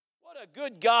a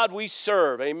good God we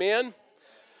serve, amen?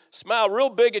 Smile real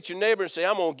big at your neighbor and say,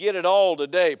 I'm going to get it all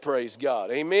today, praise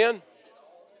God, amen?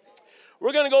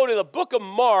 We're going to go to the book of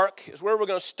Mark is where we're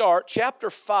going to start. Chapter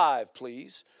 5,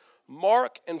 please.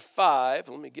 Mark and 5.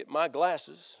 Let me get my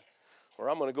glasses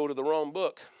or I'm going to go to the wrong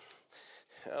book.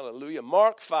 Hallelujah.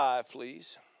 Mark 5,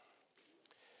 please.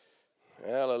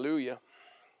 Hallelujah.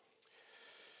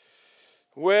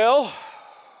 Well,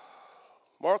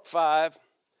 Mark 5,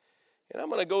 and I'm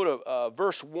going to go to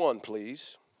verse 1,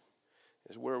 please,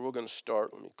 is where we're going to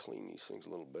start. Let me clean these things a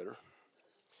little better.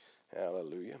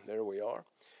 Hallelujah. There we are.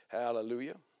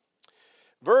 Hallelujah.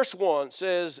 Verse 1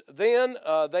 says, Then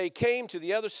they came to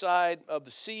the other side of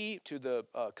the sea, to the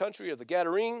country of the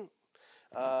Gadarene,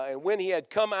 and when he had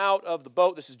come out of the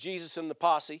boat, this is Jesus and the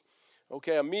posse,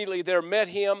 okay, immediately there met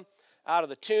him out of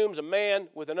the tombs a man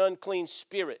with an unclean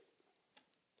spirit.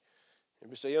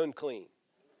 Everybody say unclean.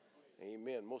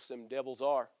 Amen. Most of them devils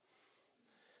are.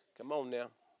 Come on now.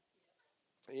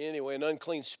 Anyway, an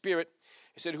unclean spirit,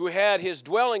 he said, who had his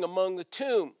dwelling among the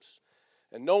tombs.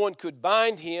 And no one could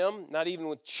bind him, not even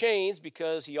with chains,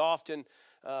 because he often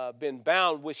been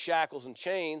bound with shackles and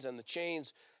chains, and the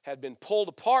chains had been pulled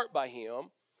apart by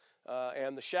him,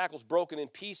 and the shackles broken in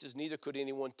pieces, neither could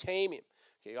anyone tame him.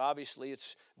 Okay, obviously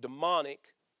it's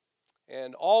demonic.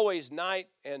 And always night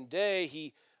and day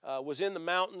he was in the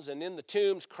mountains and in the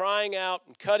tombs, crying out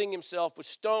and cutting himself with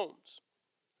stones.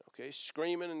 Okay,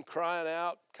 screaming and crying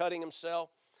out, cutting himself.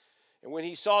 And when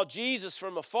he saw Jesus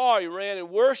from afar, he ran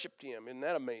and worshiped him. Isn't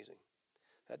that amazing?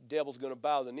 That devil's going to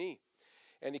bow the knee.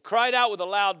 And he cried out with a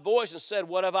loud voice and said,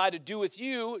 What have I to do with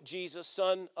you, Jesus,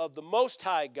 Son of the Most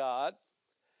High God?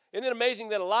 Isn't it amazing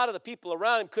that a lot of the people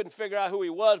around him couldn't figure out who he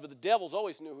was, but the devils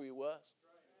always knew who he was?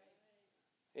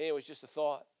 Anyway, it's just a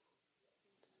thought.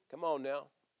 Come on now.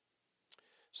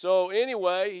 So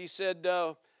anyway, he said,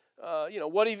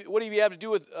 what do you have to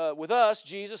do with us,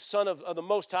 Jesus, Son of the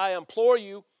Most High? I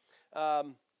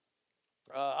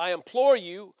implore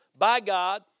you by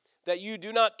God that you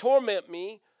do not torment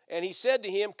me. And he said to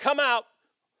him, Come out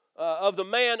of the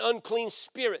man, unclean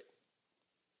spirit.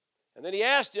 And then he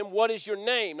asked him, What is your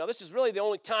name? Now this is really the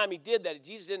only time he did that.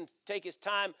 Jesus didn't take his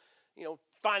time,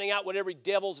 finding out what every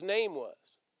devil's name was.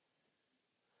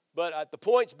 But the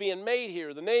point's being made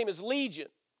here. The name is Legion,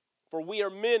 for we are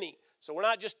many. So we're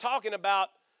not just talking about,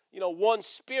 one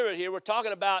spirit here. We're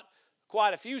talking about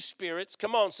quite a few spirits.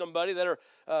 Come on, somebody, that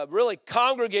are really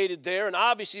congregated there. And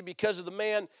obviously because of the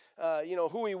man,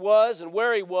 who he was and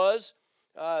where he was,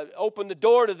 opened the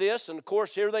door to this. And, of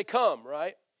course, here they come,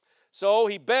 right? So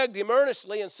he begged him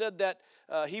earnestly and said that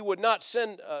he would not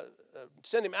send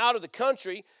him out of the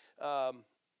country,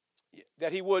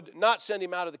 that he would not send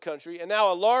him out of the country. And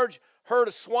now a large herd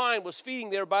of swine was feeding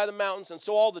there by the mountains. And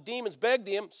so all the demons begged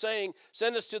him, saying,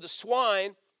 Send us to the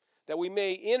swine that we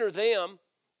may enter them.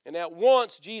 And at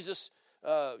once Jesus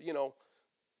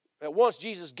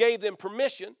gave them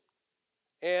permission.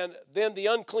 And then the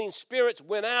unclean spirits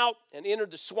went out and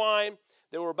entered the swine.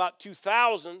 There were about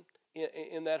 2,000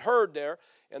 in that herd there.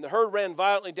 And the herd ran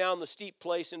violently down the steep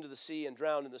place into the sea and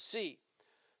drowned in the sea.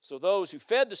 So those who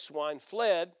fed the swine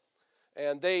fled,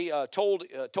 and they told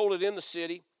it in the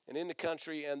city and in the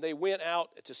country, and they went out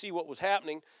to see what was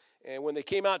happening. And when they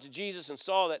came out to Jesus and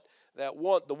saw that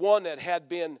the one that had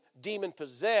been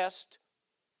demon-possessed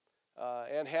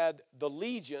and had the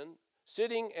legion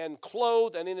sitting and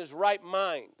clothed and in his right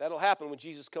mind. That'll happen when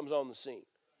Jesus comes on the scene.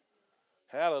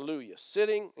 Hallelujah.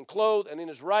 Sitting and clothed and in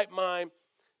his right mind,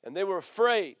 and they were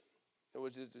afraid.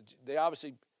 They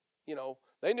obviously,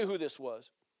 they knew who this was.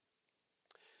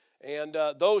 And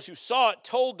those who saw it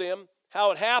told them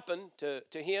how it happened to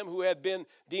him who had been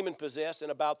demon-possessed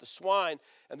and about the swine.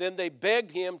 And then they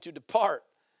begged him to depart.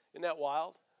 Isn't that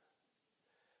wild?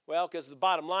 Well, because the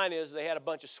bottom line is they had a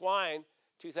bunch of swine,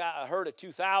 a herd of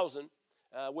 2,000,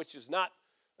 which is not,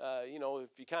 if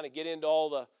you kind of get into all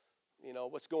the,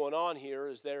 what's going on here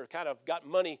is they're kind of got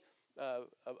money,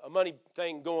 a money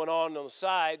thing going on the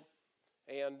side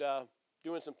and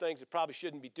doing some things they probably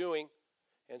shouldn't be doing.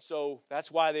 And so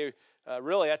that's why they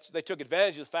took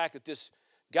advantage of the fact that this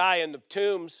guy in the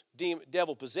tombs,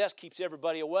 devil possessed, keeps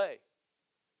everybody away.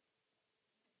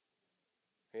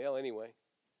 Well, anyway.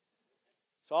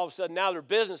 So all of a sudden now their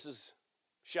business is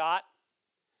shot.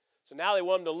 So now they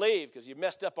want them to leave because you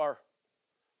messed up our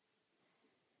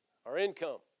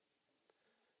income.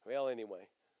 Well, anyway.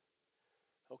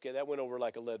 Okay, that went over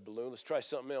like a lead balloon. Let's try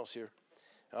something else here.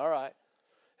 All right.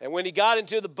 And when he got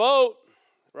into the boat,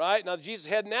 right, now Jesus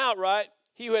heading out, right,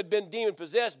 he who had been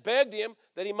demon-possessed begged him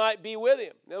that he might be with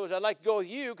him. In other words, I'd like to go with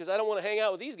you because I don't want to hang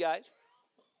out with these guys.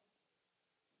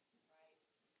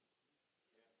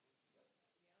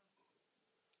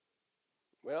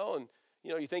 Well, and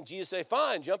you think Jesus say,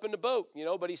 fine, jump in the boat,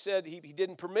 but he said he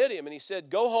didn't permit him. And he said,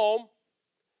 go home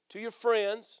to your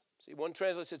friends. See, one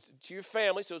translation says to your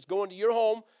family, so it's going to your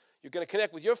home. You're going to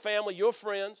connect with your family, your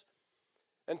friends,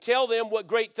 and tell them what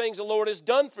great things the Lord has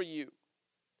done for you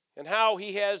and how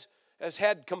he has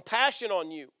had compassion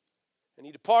on you. And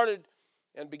he departed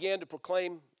and began to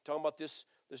proclaim, talking about this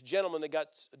gentleman that got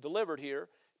delivered here,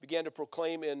 began to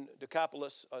proclaim in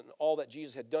Decapolis all that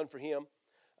Jesus had done for him,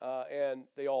 and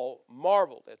they all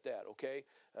marveled at that, okay?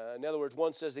 In other words,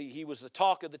 one says that he was the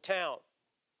talk of the town.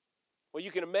 Well,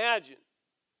 you can imagine,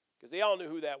 because they all knew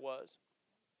who that was.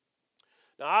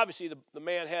 Now, obviously, the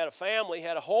man had a family,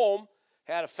 had a home,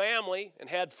 had a family, and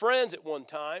had friends at one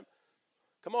time.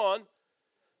 Come on.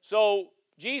 So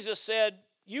Jesus said,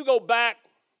 you go back,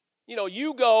 you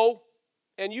go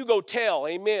and you go tell.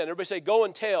 Amen. Everybody say, go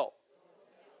and tell.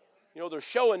 There's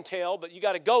show and tell, but you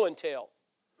got to go and tell.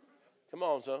 Come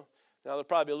on, son. Now, there'll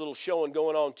probably be a little showing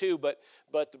going on too, but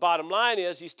the bottom line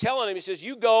is, he's telling him, he says,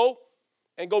 you go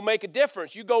and go make a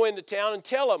difference. You go into town and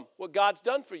tell them what God's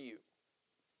done for you.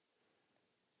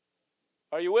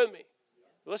 Are you with me?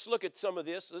 Let's look at some of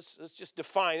this. Let's just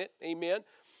define it. Amen.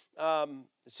 It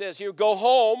says here, go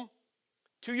home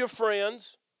to your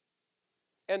friends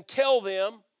and tell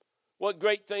them what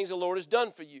great things the Lord has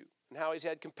done for you and how he's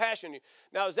had compassion on you.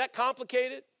 Now, is that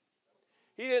complicated?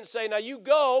 He didn't say, now you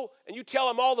go and you tell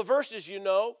them all the verses you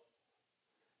know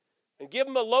and give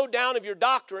them a lowdown of your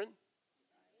doctrine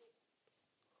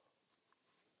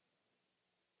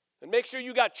and make sure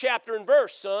you got chapter and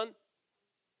verse, son.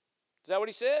 Is that what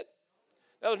he said?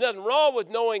 Now, there's nothing wrong with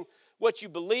knowing what you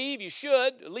believe. You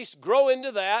should at least grow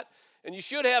into that. And you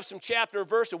should have some chapter and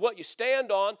verse of what you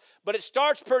stand on. But it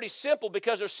starts pretty simple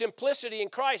because there's simplicity in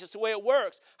Christ. It's the way it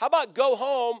works. How about go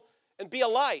home and be a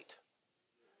light?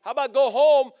 How about go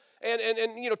home and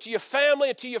to your family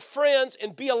and to your friends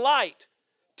and be a light?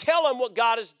 Tell them what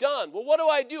God has done. Well, what do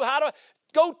I do?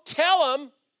 Go tell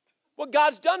them what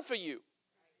God's done for you.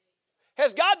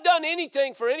 Has God done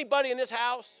anything for anybody in this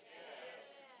house?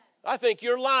 I think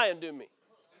you're lying to me.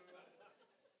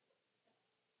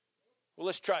 Well,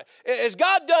 let's try. Has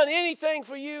God done anything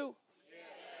for you?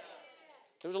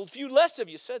 There's a few less of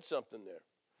you said something there.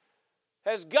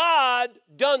 Has God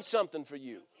done something for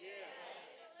you?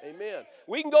 Amen.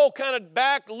 We can go kind of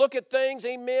back, look at things,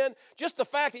 amen. Just the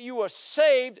fact that you are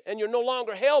saved and you're no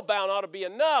longer hell-bound ought to be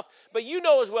enough. But you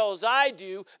know as well as I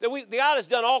do that God has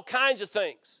done all kinds of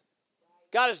things.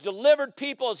 God has delivered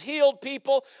people, has healed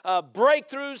people,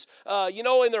 breakthroughs,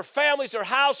 in their families, their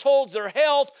households, their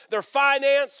health, their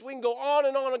finance. We can go on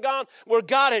and on, where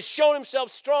God has shown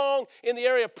himself strong in the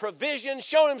area of provision,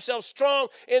 shown himself strong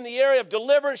in the area of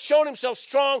deliverance, shown himself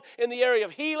strong in the area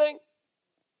of healing.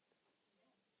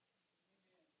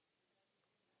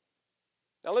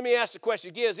 Now, let me ask the question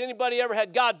again. Has anybody ever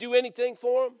had God do anything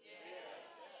for them? Yes.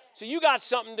 So you got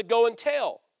something to go and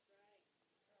tell.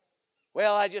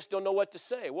 Well, I just don't know what to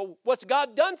say. Well, what's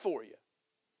God done for you?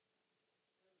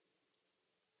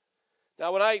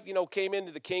 Now, when I, came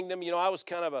into the kingdom, I was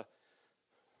kind of a,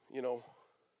 I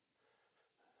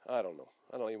don't know.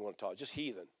 I don't even want to talk. Just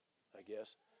heathen, I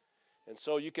guess. And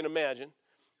so you can imagine.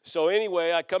 So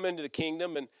anyway, I come into the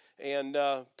kingdom and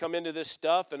come into this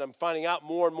stuff, and I'm finding out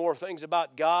more and more things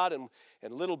about God, and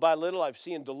little by little I've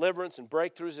seen deliverance and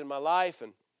breakthroughs in my life,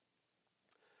 and,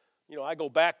 I go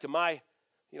back to my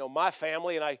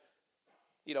family, and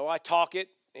I talk it,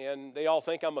 and they all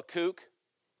think I'm a kook.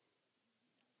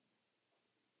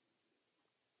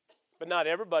 But not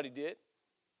everybody did.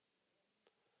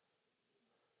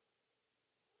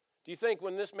 Do you think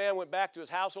when this man went back to his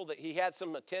household that he had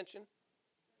some attention?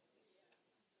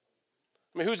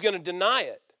 I mean, who's going to deny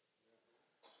it?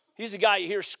 He's the guy you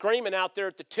hear screaming out there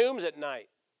at the tombs at night.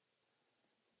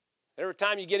 Every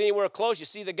time you get anywhere close, you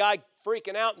see the guy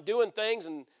freaking out and doing things,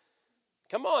 and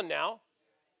come on now.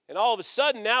 And all of a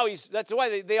sudden now that's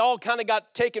why they all kind of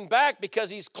got taken back, because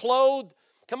he's clothed.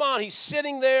 Come on, he's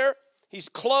sitting there, he's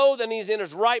clothed, and he's in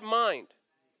his right mind.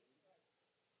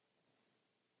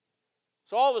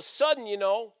 So all of a sudden,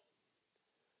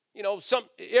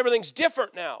 everything's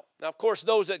different now. Now, of course,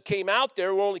 those that came out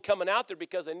there were only coming out there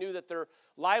because they knew that their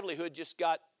livelihood just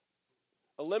got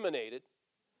eliminated.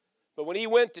 But when he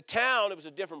went to town, it was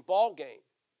a different ball game.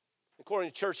 According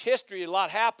to church history, a lot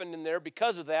happened in there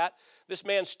because of that. This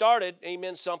man started,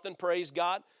 amen, something, praise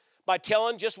God, by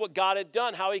telling just what God had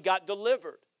done, how he got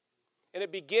delivered. And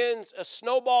it begins a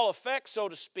snowball effect, so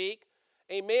to speak,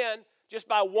 amen, just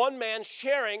by one man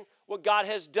sharing what God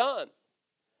has done.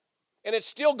 And it's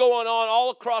still going on all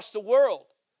across the world.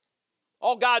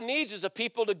 All God needs is the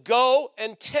people to go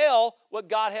and tell what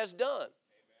God has done.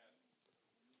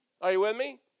 Are you with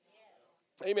me?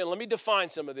 Amen. Let me define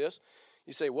some of this.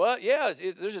 You say, what? Yeah,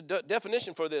 there's a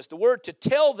definition for this. The word to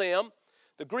tell them,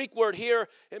 the Greek word here,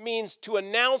 it means to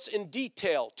announce in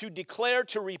detail, to declare,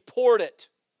 to report it.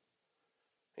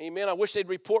 Amen. I wish they'd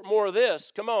report more of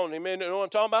this. Come on, amen. You know what I'm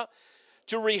talking about?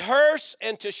 To rehearse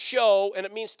and to show, and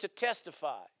it means to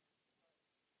testify.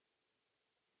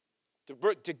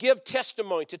 To give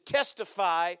testimony, to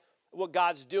testify what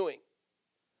God's doing.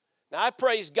 Now, I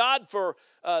praise God for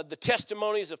the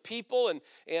testimonies of people,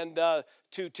 and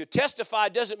to testify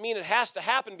doesn't mean it has to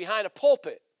happen behind a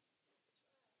pulpit.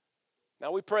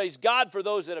 Now, we praise God for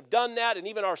those that have done that, and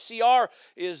even our CR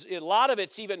is, a lot of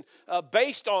it's even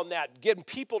based on that, getting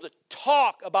people to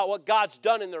talk about what God's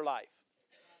done in their life.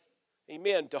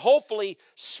 Amen. To hopefully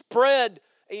spread,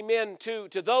 amen, to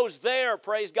those there,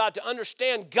 praise God, to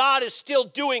understand God is still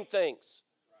doing things.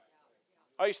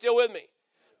 Are you still with me?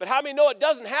 But how many know it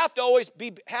doesn't have to always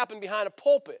happen behind a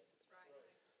pulpit?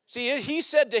 See, he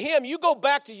said to him, you go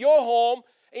back to your home,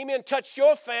 amen, touch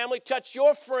your family, touch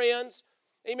your friends,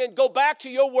 amen, go back to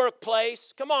your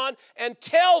workplace, come on, and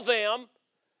tell them,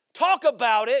 talk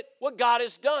about it, what God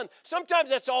has done. Sometimes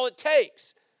that's all it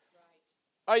takes.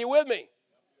 Are you with me?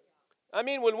 I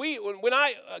mean, when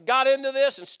I got into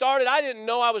this and started, I didn't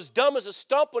know I was dumb as a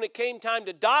stump when it came time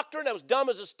to doctrine. I was dumb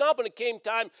as a stump when it came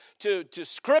time to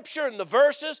Scripture and the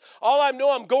verses. All I know,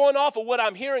 I'm going off of what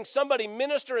I'm hearing somebody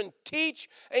minister and teach,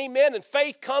 amen, and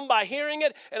faith come by hearing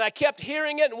it, and I kept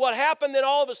hearing it, and what happened then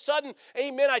all of a sudden,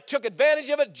 amen, I took advantage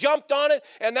of it, jumped on it,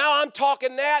 and now I'm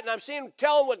talking that, and I'm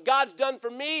telling what God's done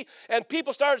for me, and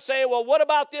people started saying, well, what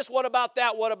about this, what about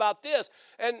that, what about this?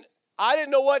 And I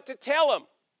didn't know what to tell them.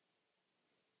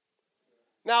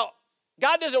 Now,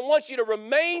 God doesn't want you to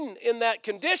remain in that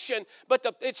condition, but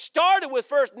it started with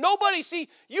first.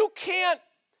 You can't,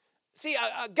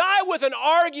 a guy with an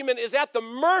argument is at the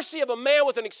mercy of a man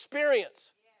with an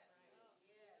experience.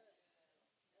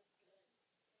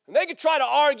 And they could try to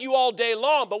argue all day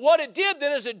long, but what it did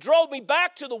then is it drove me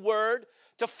back to the Word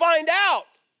to find out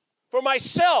for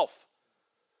myself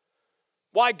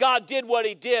why God did what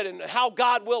he did and how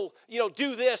God will,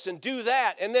 do this and do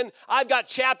that. And then I've got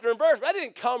chapter and verse. But that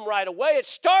didn't come right away. It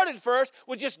started first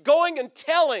with just going and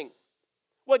telling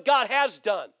what God has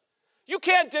done. You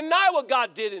can't deny what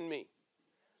God did in me.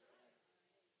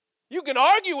 You can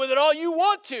argue with it all you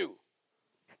want to.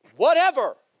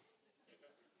 Whatever.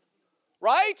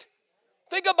 Right?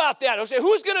 Think about that. I'll say,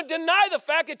 who's going to deny the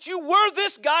fact that you were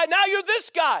this guy, now you're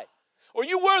this guy? Or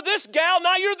you were this gal,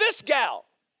 now you're this gal?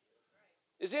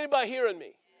 Is anybody hearing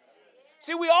me?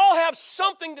 See, we all have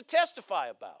something to testify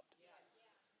about.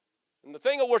 And the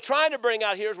thing that we're trying to bring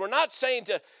out here is we're not saying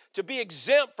to be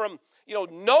exempt from,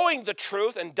 knowing the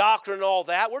truth and doctrine and all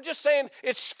that. We're just saying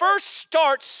it first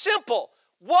starts simple.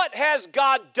 What has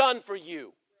God done for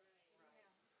you?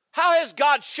 How has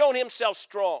God shown himself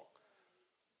strong?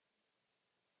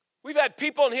 We've had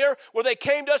people in here where they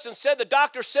came to us and said, the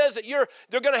doctor says that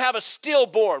they're going to have a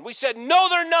stillborn. We said, no,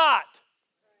 they're not.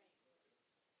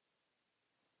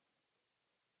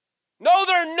 No,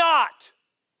 they're not.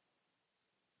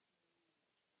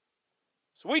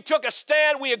 So we took a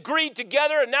stand, we agreed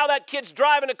together, and now that kid's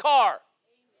driving a car.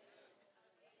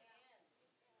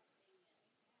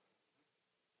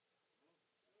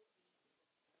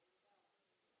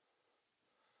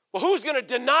 Well, who's going to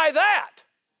deny that?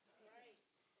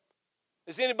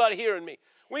 Is anybody hearing me?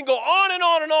 We can go on and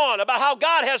on and on about how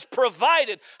God has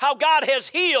provided, how God has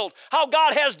healed, how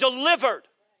God has delivered.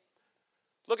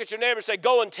 Look at your neighbor and say,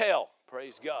 go and tell.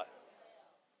 Praise God.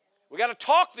 We got to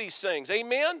talk these things.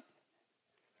 Amen?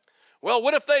 Well,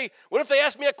 what if they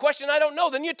ask me a question I don't know?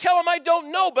 Then you tell them I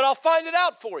don't know, but I'll find it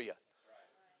out for you.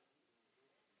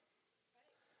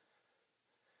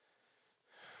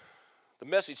 The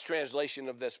Message translation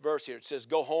of this verse here, it says,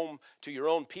 go home to your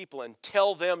own people and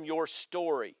tell them your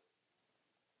story.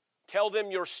 Tell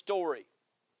them your story.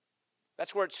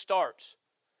 That's where it starts.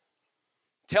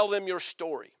 Tell them your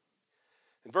story.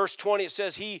 In verse 20, it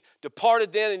says, he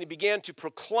departed then and he began to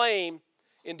proclaim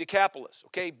in Decapolis.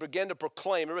 Okay, began to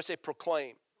proclaim. Everybody say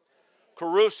proclaim.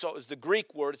 Kerusso is the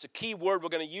Greek word. It's a key word we're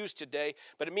going to use today,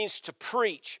 but it means to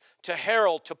preach, to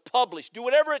herald, to publish. Do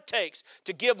whatever it takes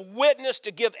to give witness,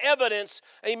 to give evidence,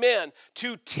 amen,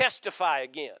 to testify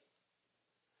again.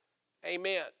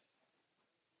 Amen.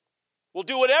 We'll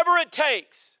do whatever it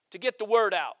takes to get the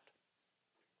word out.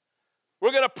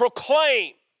 We're going to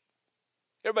proclaim.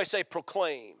 Everybody say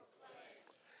proclaim.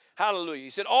 Hallelujah. He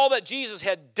said all that Jesus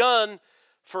had done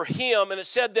for him, and it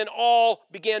said then all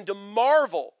began to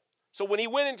marvel. So when he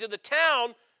went into the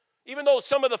town, even though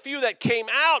some of the few that came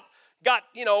out got,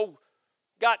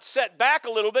 got set back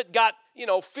a little bit, got,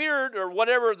 feared or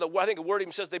whatever. I think the word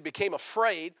even says they became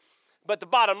afraid. But the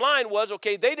bottom line was,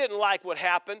 okay, they didn't like what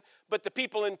happened, but the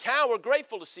people in town were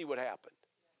grateful to see what happened.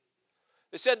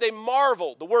 They said they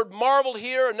marveled. The word marveled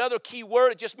here, another key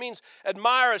word, it just means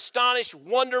admire, astonish,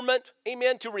 wonderment,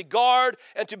 amen, to regard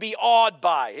and to be awed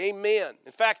by, amen.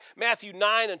 In fact, Matthew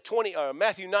 9 and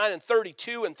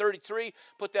 32 and 33,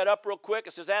 put that up real quick.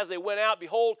 It says, as they went out,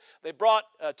 behold, they brought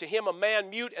to him a man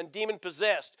mute and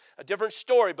demon-possessed. A different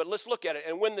story, but let's look at it.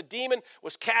 And when the demon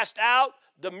was cast out,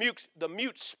 the mute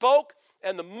spoke,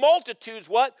 and the multitudes,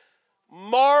 what?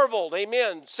 Marveled,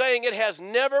 amen, saying it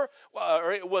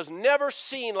was never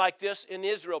seen like this in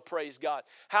Israel, praise God.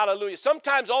 Hallelujah.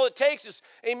 Sometimes all it takes is,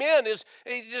 amen, is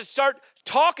you just start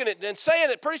talking it and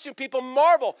saying it. Pretty soon people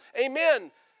marvel,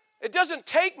 amen. It doesn't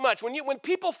take much. When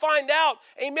people find out,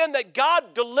 amen, that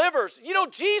God delivers,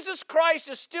 Jesus Christ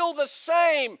is still the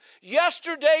same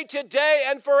yesterday, today,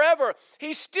 and forever.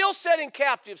 He's still setting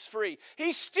captives free.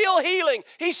 He's still healing.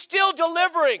 He's still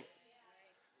delivering.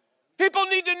 People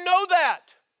need to know that.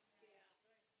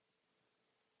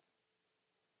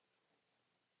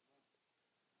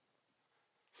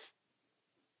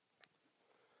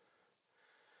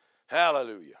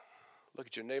 Hallelujah. Look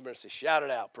at your neighbor and say, shout it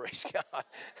out, praise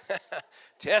God.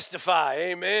 Testify,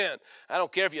 amen. I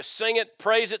don't care if you sing it,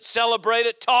 praise it, celebrate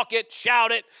it, talk it,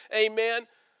 shout it, amen.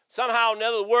 Somehow or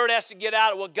another, the word has to get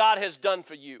out of what God has done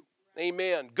for you.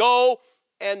 Amen. Go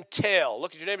and tell.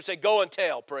 Look at your neighbor and say, go and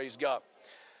tell, praise God.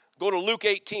 Go to Luke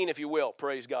 18, if you will.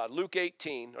 Praise God. Luke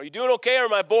 18. Are you doing okay or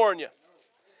am I boring you?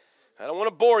 I don't want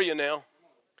to bore you now.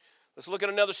 Let's look at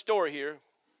another story here.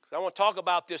 I want to talk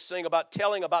about this thing, about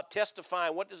telling, about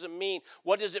testifying. What does it mean?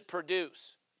 What does it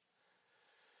produce?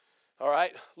 All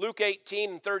right. Luke 18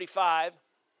 and 35.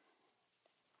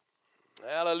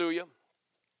 Hallelujah.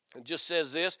 It just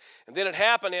says this. And then it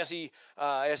happened as he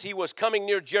was coming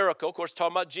near Jericho, of course,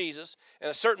 talking about Jesus, and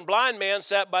a certain blind man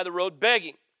sat by the road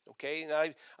begging. Okay, and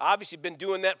I've obviously been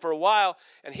doing that for a while,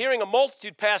 and hearing a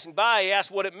multitude passing by, he asked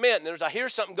what it meant. And I hear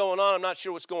something going on, I'm not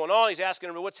sure what's going on. He's asking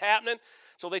everybody what's happening.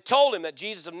 So they told him that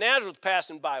Jesus of Nazareth was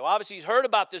passing by. Well, obviously he's heard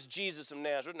about this Jesus of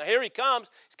Nazareth. Now here he comes.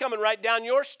 He's coming right down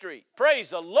your street. Praise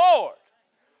the Lord.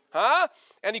 Huh?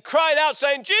 And he cried out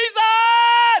saying, Jesus,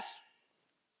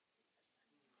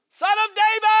 Son of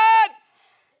David,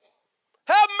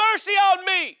 have mercy on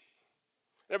me.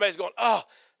 Everybody's going, oh,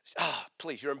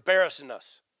 please, you're embarrassing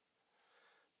us.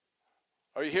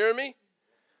 Are you hearing me?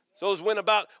 So those went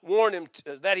about, warned him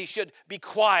that he should be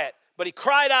quiet. But he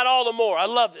cried out all the more. I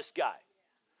love this guy.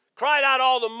 Cried out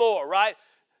all the more, right?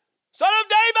 Son of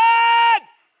David,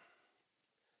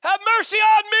 have mercy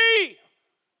on me.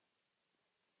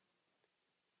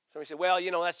 Somebody said, well,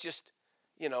 that's just,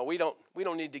 we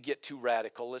don't need to get too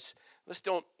radical. Let's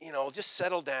don't, just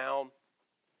settle down.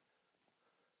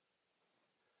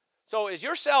 So is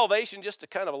your salvation just a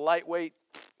kind of a lightweight,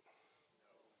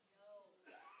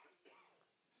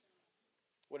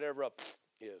 whatever up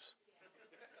is?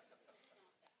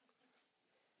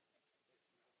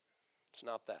 It's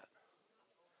not that.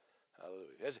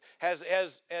 Hallelujah.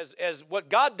 Has what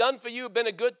God done for you been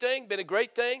a good thing, been a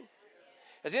great thing?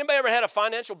 Has anybody ever had a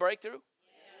financial breakthrough?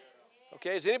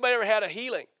 Okay, has anybody ever had a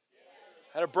healing?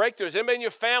 Had a breakthrough? Has anybody in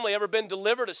your family ever been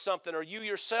delivered of something, or you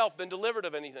yourself been delivered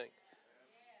of anything?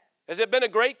 Has it been a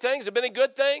great thing? Has it been a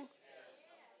good thing?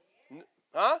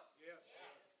 Huh?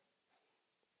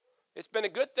 It's been a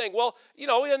good thing. Well, you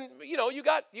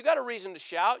got a reason to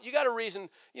shout. You got a reason,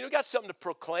 you got something to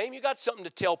proclaim. You got something to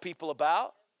tell people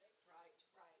about.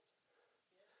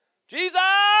 Jesus,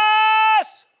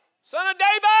 Son of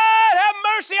David, have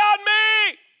mercy on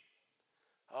me.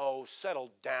 Oh,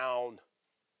 settle down.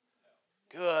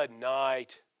 Good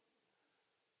night.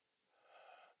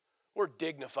 We're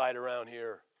dignified around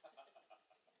here.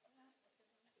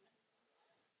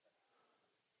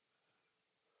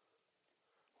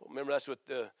 Well, remember that's what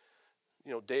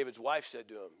David's wife said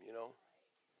to him,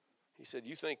 He said,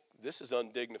 you think this is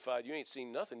undignified? You ain't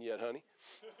seen nothing yet, honey.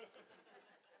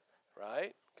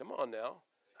 Right? Come on now.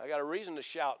 I got a reason to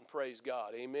shout and praise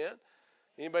God. Amen?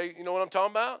 Anybody, you know what I'm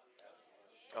talking about?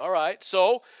 All right,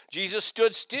 so Jesus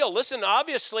stood still. Listen,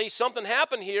 obviously something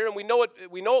happened here, and we know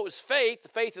it was faith, the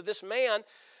faith of this man.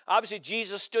 Obviously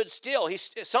Jesus stood still.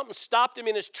 Something stopped him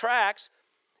in his tracks,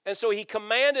 and so he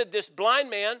commanded this blind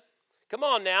man, come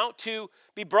on now, to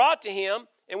be brought to him.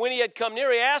 And when he had come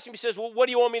near, he asked him, he says, well, what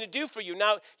do you want me to do for you?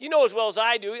 Now, you know as well as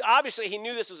I do, obviously he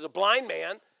knew this was a blind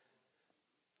man.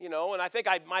 And I think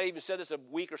I might have even said this a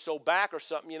week or so back or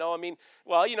something,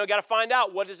 got to find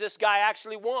out, what does this guy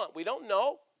actually want? We don't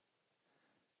know.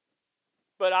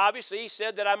 But obviously he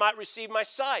said that I might receive my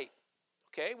sight.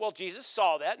 Okay, well, Jesus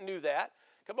saw that, knew that.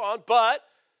 Come on, but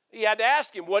he had to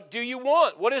ask him, what do you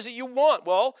want? What is it you want?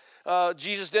 Well,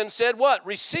 Jesus then said what?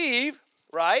 Receive,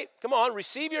 right? Come on,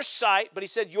 receive your sight. But he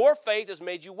said, your faith has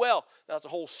made you well. Now, that's a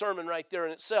whole sermon right there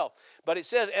in itself. But it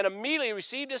says, and immediately he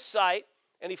received his sight,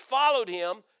 and he followed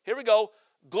him. Here we go,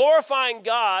 glorifying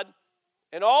God.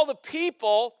 And all the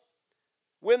people,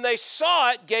 when they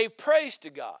saw it, gave praise to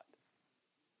God.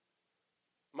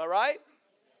 Am I right?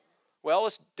 Well,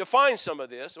 let's define some of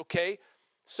this, okay?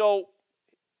 So,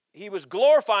 he was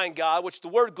glorifying God, which the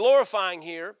word glorifying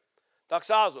here,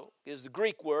 doxazo, is the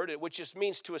Greek word, which just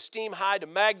means to esteem high, to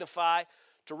magnify,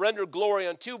 to render glory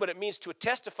unto, but it means to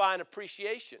testify an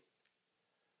appreciation.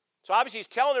 So obviously he's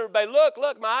telling everybody, look,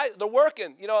 my eyes, they're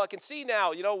working. I can see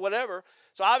now, whatever.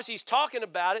 So obviously he's talking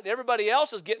about it, and everybody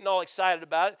else is getting all excited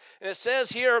about it. And it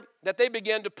says here that they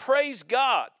began to praise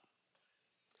God.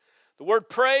 The word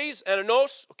praise,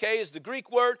 ananos, okay, is the Greek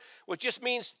word, which just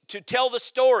means to tell the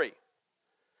story,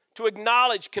 to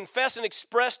acknowledge, confess, and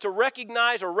express, to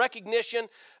recognize or recognition,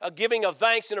 a giving of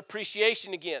thanks and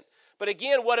appreciation again. But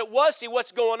again, what it was, see,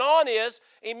 what's going on is,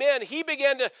 amen, he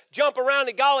began to jump around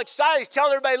and got all excited. He's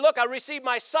telling everybody, look, I received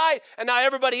my sight, and now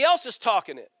everybody else is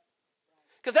talking it.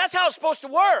 Because that's how it's supposed to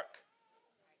work.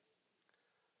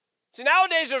 See,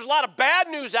 nowadays there's a lot of bad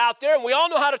news out there, and we all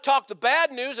know how to talk the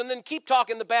bad news and then keep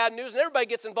talking the bad news, and everybody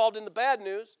gets involved in the bad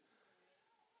news.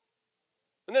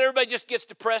 And then everybody just gets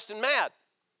depressed and mad.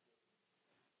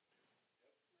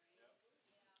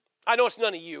 I know it's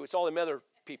none of you, it's all them other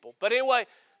people. But anyway,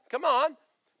 come on.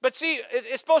 But see,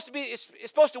 it's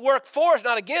supposed to work for us,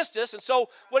 not against us. And so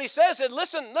what he says is,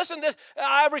 listen,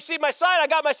 I've received my sight, I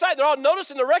got my sight. They're all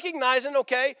noticing, they're recognizing,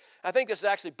 okay. I think this is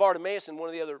actually Bartimaeus in one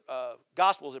of the other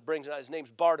Gospels that brings it out. His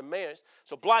name's Bartimaeus.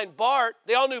 So blind Bart,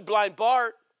 they all knew blind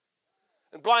Bart.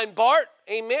 And blind Bart,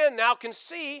 amen, now can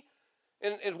see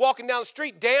and is walking down the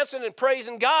street dancing and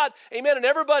praising God, amen, and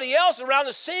everybody else around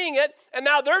is seeing it, and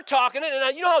now they're talking it,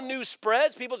 and you know how news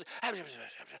spreads. People say,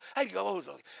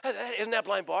 isn't that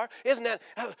blind Bart? Isn't that,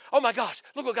 oh my gosh,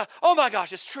 look what God, oh my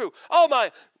gosh, it's true. Oh my.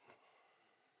 Right.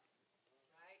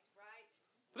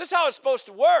 This is how it's supposed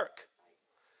to work.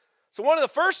 So one of the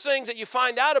first things that you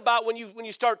find out about when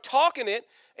you start talking it,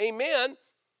 amen,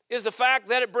 is the fact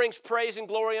that it brings praise and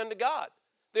glory unto God.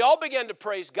 They all began to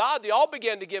praise God. They all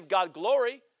began to give God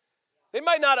glory. They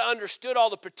might not have understood all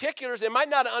the particulars. They might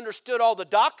not have understood all the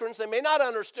doctrines. They may not have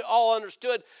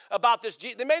understood about this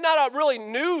Jesus. They may not have really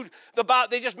knew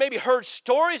about, they just maybe heard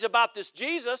stories about this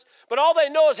Jesus, but all they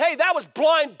know is, hey, that was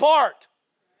blind Bart.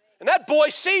 And that boy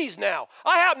sees now.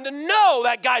 I happen to know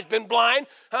that guy's been blind.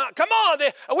 Come on,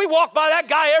 we walk by that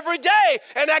guy every day,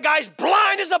 and that guy's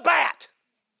blind as a bat.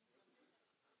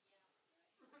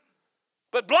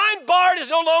 But blind Bart is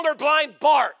no longer blind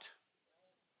Bart.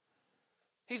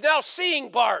 He's now seeing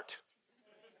Bart.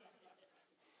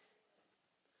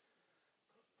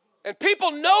 And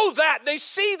people know that. They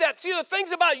see that. See the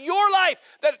things about your life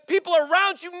that people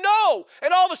around you know.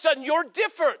 And all of a sudden, you're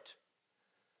different.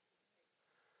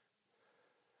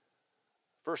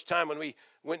 First time when we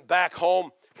went back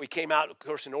home, we came out, of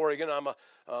course, in Oregon.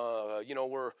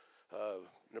 We're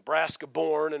Nebraska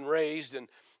born and raised,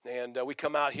 and we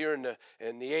come out here in the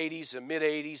 80s, the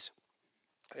mid-80s,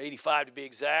 85 to be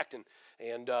exact,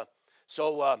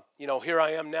 so here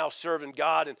I am now serving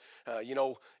God and,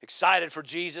 excited for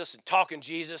Jesus and talking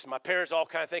Jesus. My parents all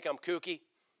kind of think I'm kooky.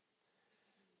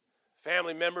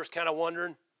 Family members kind of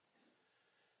wondering.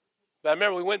 But I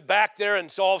remember we went back there,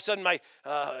 and so all of a sudden my,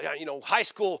 high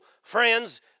school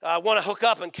friends want to hook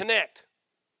up and connect.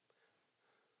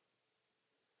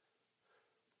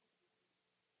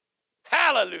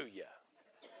 Hallelujah.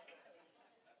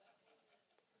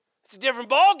 It's a different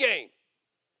ball game.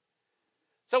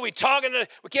 So we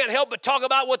can't help but talk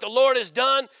about what the Lord has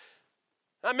done.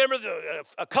 I remember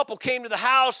a couple came to the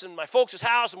house, and my folks'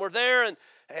 house, and we're there,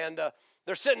 and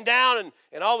they're sitting down,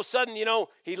 and all of a sudden,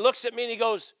 he looks at me and he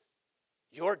goes,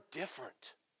 "You're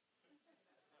different.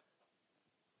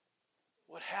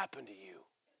 What happened to you?"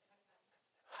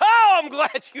 Oh, I'm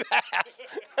glad you asked.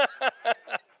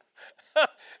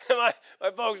 my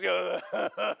folks go,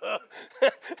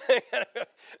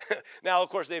 Now, of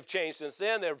course, they've changed since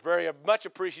then. They're very much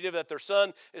appreciative that their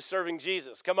son is serving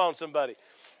Jesus. Come on, somebody.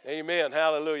 Amen.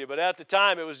 Hallelujah. But at the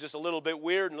time, it was just a little bit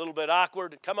weird and a little bit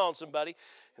awkward. Come on, somebody.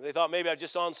 And they thought maybe I was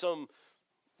just on some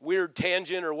weird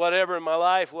tangent or whatever in my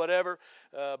life, whatever.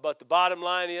 But the bottom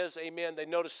line is, amen, they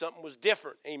noticed something was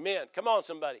different. Amen. Come on,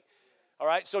 somebody. All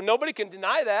right? So nobody can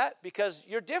deny that because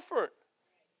you're different.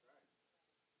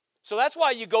 So that's why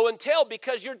you go and tell,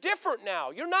 because you're different now.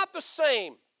 You're not the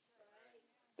same.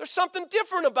 There's something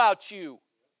different about you.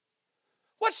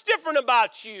 What's different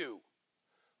about you?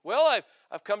 Well,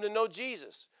 I've come to know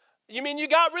Jesus. You mean you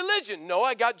got religion? No,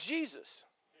 I got Jesus.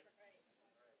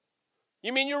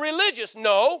 You mean you're religious?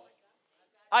 No,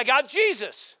 I got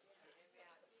Jesus.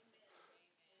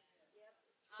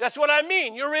 That's what I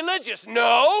mean. You're religious.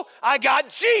 No, I got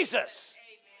Jesus.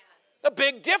 A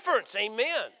big difference.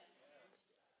 Amen.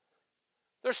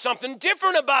 There's something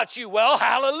different about you. Well,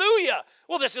 hallelujah.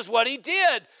 Well, this is what he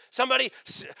did. Somebody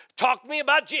talked to me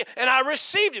about Jesus, and I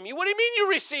received him. What do you mean you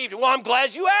received him? Well, I'm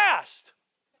glad you asked.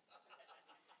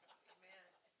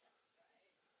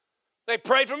 They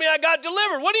prayed for me, I got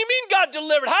delivered. What do you mean got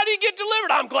delivered? How do you get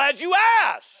delivered? I'm glad you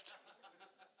asked.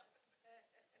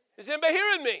 Is anybody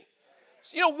hearing me?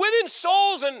 You know, winning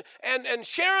souls and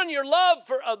sharing your love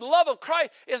for the love of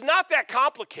Christ is not that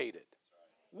complicated.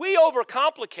 We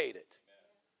overcomplicate it.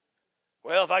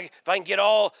 Well, if I can get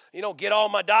all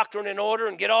my doctrine in order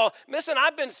and listen,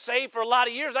 I've been saved for a lot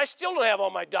of years. I still don't have all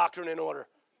my doctrine in order.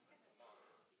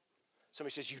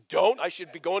 Somebody says, you don't? I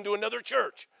should be going to another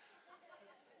church.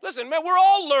 Listen, man, we're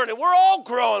all learning. We're all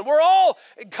growing. We're all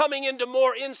coming into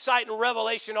more insight and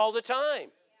revelation all the time.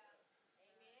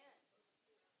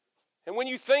 And when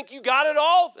you think you got it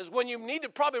all is when you need to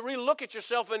probably relook at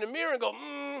yourself in the mirror and go,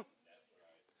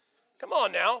 come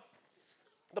on now.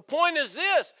 The point is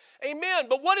this, amen,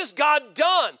 but what has God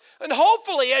done? And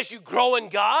hopefully as you grow in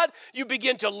God, you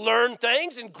begin to learn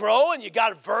things and grow, and you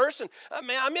got a verse. And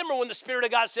I remember when the Spirit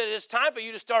of God said, it's time for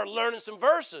you to start learning some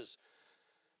verses.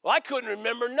 Well, I couldn't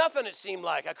remember nothing, it seemed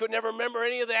like. I could never remember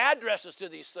any of the addresses to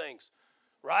these things,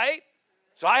 right?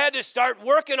 So I had to start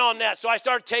working on that. So I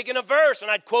started taking a verse, and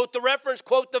I'd quote the reference,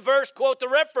 quote the verse, quote the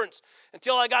reference,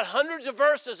 until I got hundreds of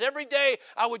verses every day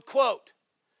I would quote.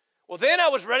 Well, then I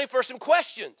was ready for some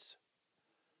questions.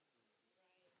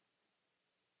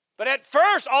 But at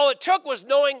first, all it took was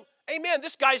knowing, amen,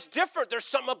 this guy's different. There's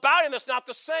something about him that's not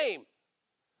the same.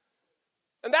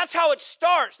 And that's how it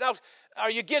starts. Now,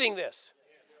 are you getting this?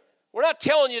 We're not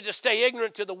telling you to stay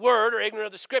ignorant to the word or ignorant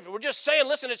of the scripture. We're just saying,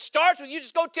 listen, it starts with you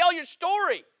just go tell your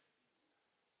story.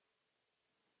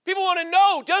 People want to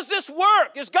know, does this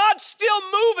work? Is God still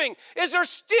moving? Is there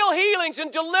still healings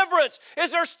and deliverance?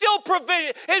 Is there still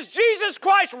provision? Is Jesus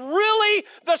Christ really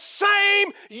the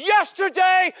same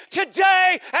yesterday,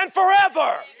 today, and forever?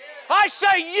 Amen. I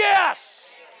say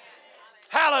yes.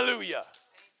 Amen. Hallelujah.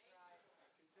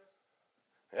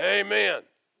 Amen.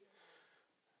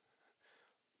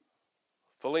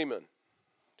 Philemon.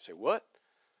 Say what?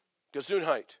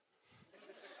 Gesundheit.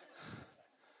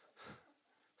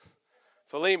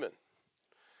 Philemon.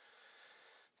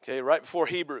 Okay, right before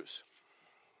Hebrews.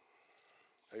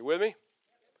 Are you with me?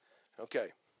 Okay.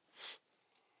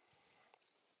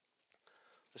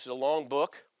 This is a long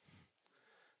book.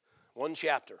 One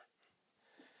chapter.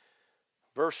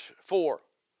 Verse 4.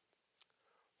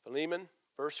 Philemon,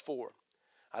 verse 4.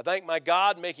 I thank my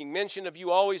God, making mention of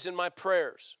you always in my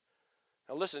prayers.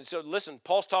 Now listen,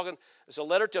 Paul's talking, it's a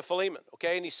letter to Philemon,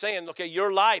 okay, and he's saying, okay,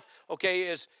 your life, okay,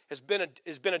 has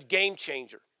been a game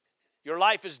changer. Your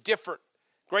life is different.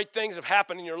 Great things have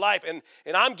happened in your life, and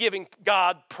I'm giving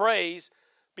God praise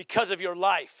because of your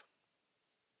life.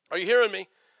 Are you hearing me?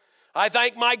 I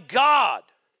thank my God,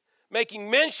 making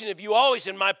mention of you always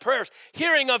in my prayers,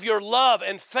 hearing of your love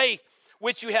and faith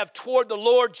which you have toward the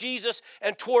Lord Jesus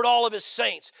and toward all of his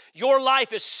saints. Your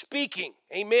life is speaking,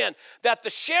 amen, that the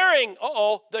sharing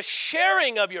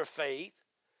of your faith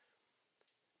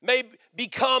may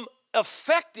become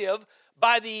effective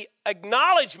by the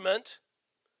acknowledgement,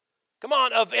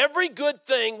 of every good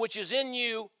thing which is in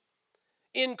you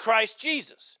in Christ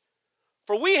Jesus.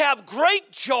 For we have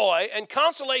great joy and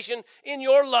consolation in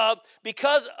your love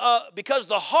because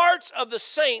the hearts of the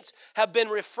saints have been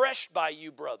refreshed by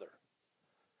you, brother.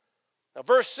 Now,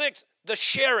 verse 6, the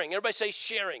sharing. Everybody say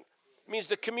sharing. It means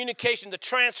the communication, the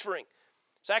transferring.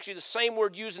 It's actually the same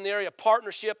word used in the area of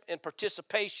partnership and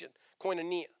participation,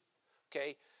 koinonia.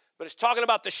 Okay? But it's talking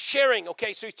about the sharing.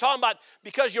 Okay? So he's talking about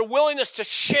because your willingness to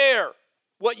share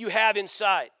what you have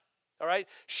inside. All right?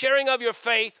 Sharing of your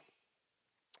faith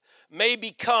may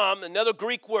become, another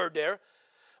Greek word there,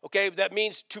 okay, that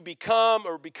means to become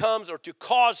or becomes or to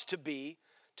cause to be,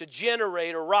 to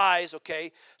generate or rise,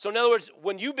 okay? So in other words,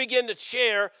 when you begin to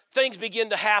share, things begin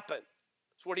to happen.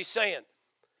 That's what he's saying.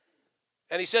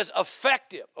 And he says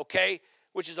effective, okay,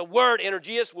 which is a word,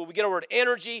 energias. Well, we get a word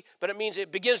energy, but it means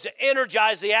it begins to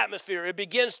energize the atmosphere. It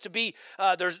begins to be,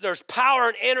 there's power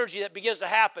and energy that begins to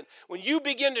happen. When you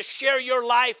begin to share your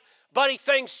life, buddy,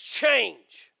 things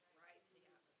change.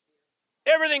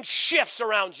 Everything shifts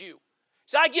around you.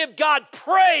 So I give God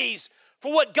praise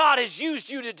for what God has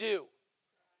used you to do.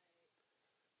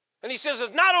 And he says,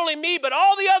 it's not only me, but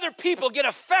all the other people get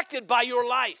affected by your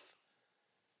life.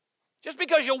 Just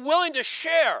because you're willing to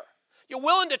share, you're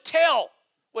willing to tell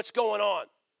what's going on.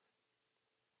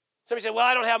 Somebody said, well,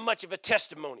 I don't have much of a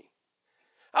testimony.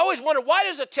 I always wonder, why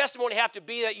does a testimony have to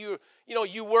be that you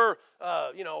were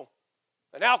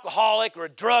an alcoholic or a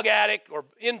drug addict or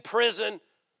in prison?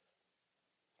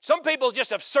 Some people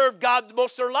just have served God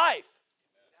most of their life.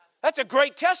 That's a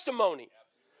great testimony.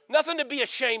 Nothing to be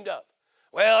ashamed of.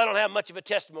 Well, I don't have much of a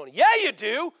testimony. Yeah, you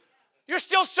do. You're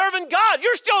still serving God.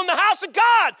 You're still in the house of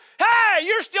God. Hey,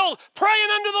 you're still praying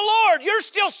unto the Lord. You're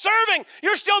still serving.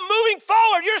 You're still moving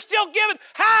forward. You're still giving.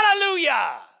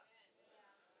 Hallelujah.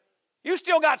 You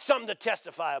still got something to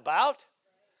testify about.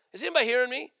 Is anybody hearing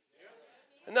me?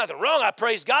 There's nothing wrong. I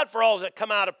praise God for all those that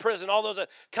come out of prison, all those that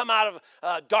come out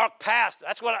of dark past.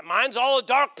 That's what mine's all a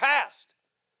dark past.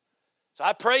 So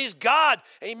I praise God,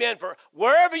 amen, for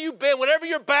wherever you've been, whatever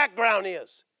your background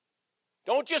is.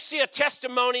 Don't just see a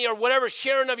testimony or whatever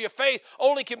sharing of your faith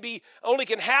only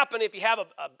can happen if you have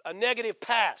a negative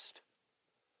past.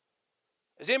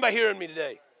 Is anybody hearing me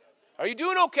today? Are you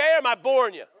doing okay or am I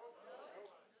boring you?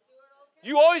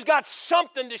 You always got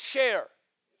something to share.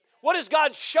 What has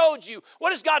God showed you?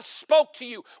 What has God spoke to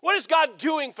you? What is God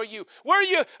doing for you? Where are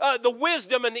you, the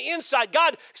wisdom and the insight?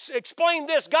 God explained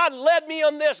this. God led me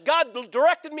on this. God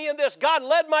directed me in this. God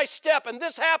led my step, and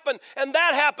this happened, and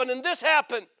that happened, and this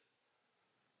happened.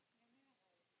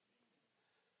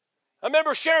 I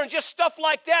remember sharing just stuff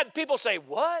like that, and people say,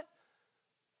 what?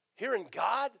 Hearing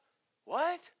God?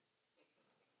 What?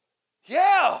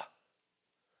 Yeah.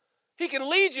 He can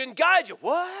lead you and guide you.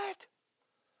 What?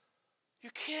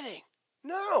 You're kidding.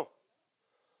 No.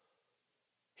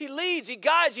 He leads, he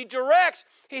guides, he directs,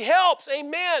 he helps.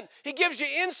 Amen. He gives you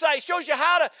insight, shows you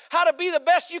how to be the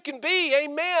best you can be.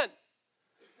 Amen.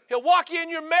 He'll walk you in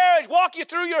your marriage, walk you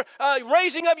through your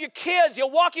raising of your kids.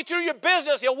 He'll walk you through your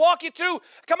business. He'll walk you through,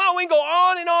 come on, we can go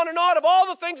on and on and on of all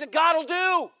the things that God will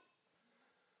do.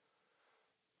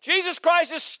 Jesus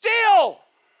Christ is still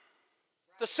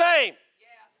the same.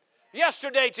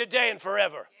 Yesterday, today, and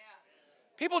forever.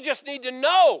 People just need to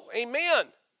know. Amen.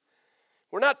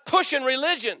 We're not pushing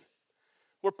religion.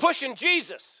 We're pushing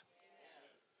Jesus.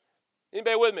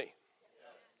 Anybody with me?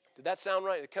 Did that sound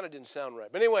right? It kind of didn't sound right.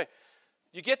 But anyway,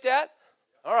 you get that?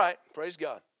 All right. Praise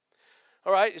God.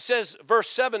 All right. It says verse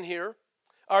 7 here.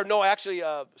 Or no, actually,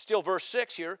 still verse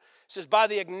 6 here. It says, by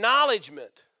the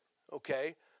acknowledgement.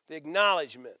 Okay. The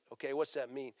acknowledgement. Okay, what's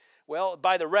that mean? Well,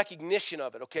 by the recognition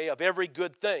of it, okay, of every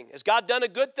good thing. Has God done a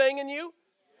good thing in you?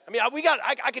 I mean,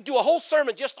 I could do a whole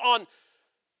sermon just on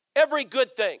every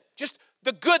good thing. Just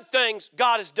the good things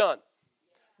God has done.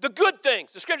 The good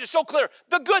things. The scripture is so clear.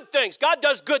 The good things. God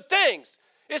does good things.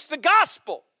 It's the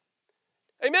gospel.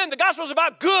 Amen. The gospel is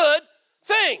about good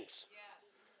things.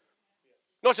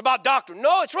 No, it's about doctrine.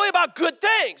 No, it's really about good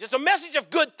things. It's a message of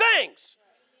good things.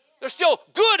 There's still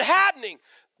good happening.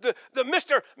 The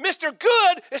Mr.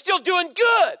 Good is still doing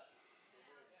good.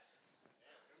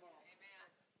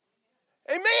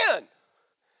 Amen.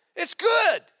 It's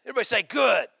good. Everybody say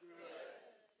good.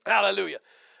 Hallelujah.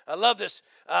 I love this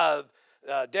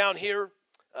down here.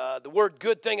 The word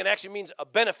good thing, it actually means a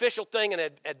beneficial thing, an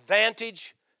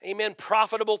advantage. Amen.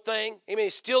 Profitable thing. Amen.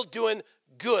 He's still doing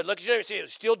good. Look at your neighbor and say,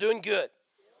 he's still doing good.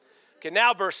 Okay,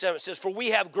 now verse 7 says, for we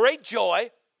have great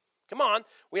joy. Come on.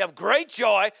 We have great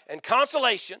joy and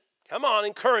consolation. Come on,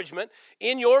 encouragement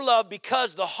in your love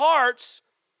because the hearts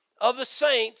of the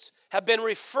saints have been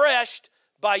refreshed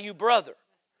by you, brother.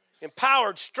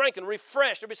 Empowered, strengthened,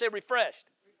 refreshed. Everybody say refreshed.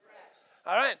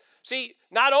 All right. See,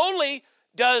 not only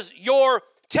does your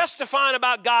testifying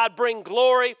about God bring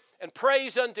glory and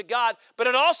praise unto God, but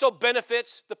it also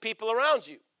benefits the people around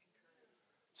you.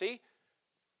 See?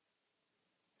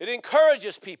 It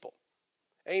encourages people.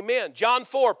 Amen. John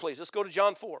 4, please. Let's go to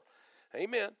John 4.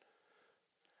 Amen.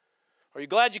 Are you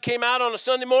glad you came out on a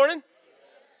Sunday morning?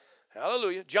 Yes.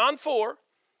 Hallelujah. John 4.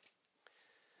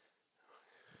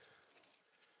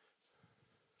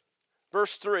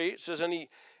 Verse 3, it says,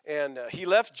 and he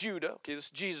left Judah. Okay, this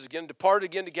is Jesus again, departed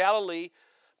again to Galilee,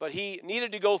 but he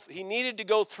needed to go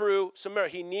through Samaria.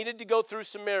 He needed to go through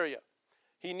Samaria.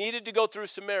 He needed to go through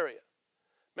Samaria.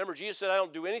 Remember, Jesus said, I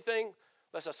don't do anything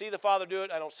unless I see the Father do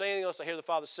it. I don't say anything unless I hear the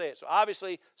Father say it. So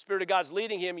obviously, the Spirit of God's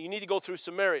leading him. You need to go through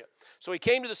Samaria. So he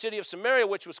came to the city of Samaria,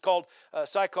 which was called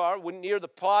Sychar, near the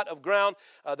plot of ground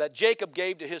that Jacob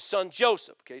gave to his son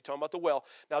Joseph. Okay, talking about the well.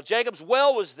 Now, Jacob's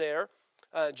well was there.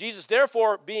 Jesus,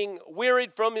 therefore, being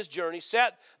wearied from his journey,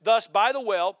 sat thus by the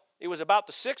well. It was about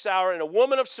the 6th hour, and a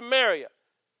woman of Samaria,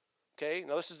 okay,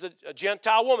 now this is a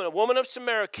Gentile woman, a woman of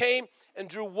Samaria came and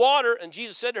drew water, and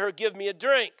Jesus said to her, give me a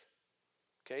drink.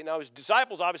 Okay, now his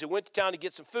disciples obviously went to town to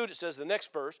get some food, it says the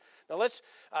next verse. Now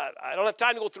I don't have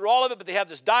time to go through all of it, but they have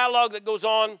this dialogue that goes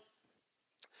on.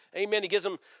 Amen. He gives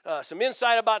them some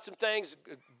insight about some things,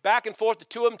 back and forth, the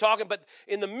two of them talking. But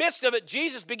in the midst of it,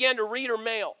 Jesus began to read her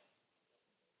mail.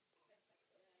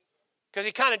 Because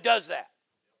he kind of does that.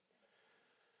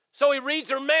 So he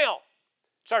reads her mail.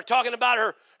 Started talking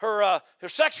about her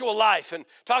sexual life and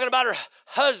talking about her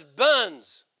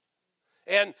husbands.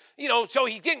 And, so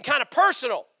he's getting kind of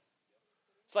personal.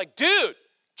 It's like, dude,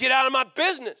 get out of my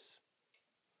business.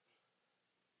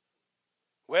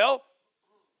 Well,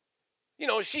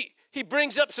 he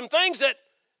brings up some things that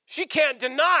she can't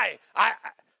deny.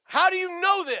 How do you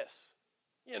know this?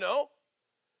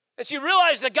 And she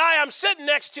realized the guy I'm sitting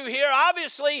next to here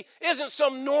obviously isn't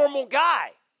some normal guy.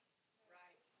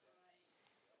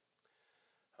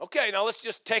 Okay, now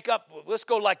let's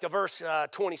go like to verse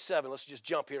 27. Let's just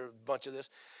jump here a bunch of this.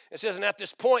 It says, and at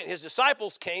this point his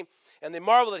disciples came, and they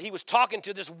marveled that he was talking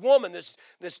to this woman, this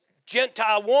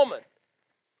Gentile woman.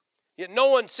 Yet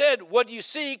no one said, what do you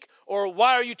seek, or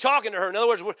why are you talking to her? In other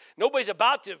words, nobody's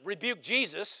about to rebuke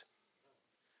Jesus.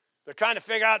 They're trying to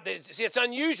figure out, see, it's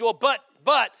unusual, but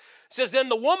it says, then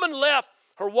the woman left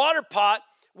her water pot,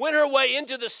 went her way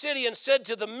into the city and said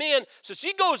to the men, so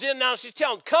she goes in now, she's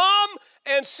telling, come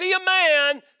and see a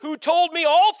man who told me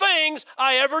all things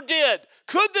I ever did.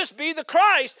 Could this be the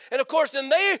Christ? And of course, then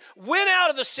they went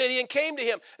out of the city and came to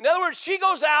him. In other words, she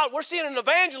goes out, we're seeing an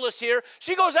evangelist here,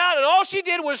 she goes out and all she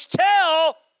did was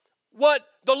tell what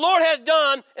the Lord has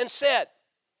done and said.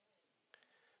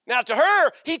 Now to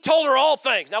her, he told her all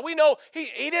things. Now we know he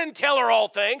didn't tell her all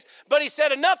things, but he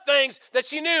said enough things that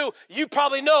she knew you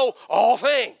probably know all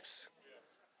things.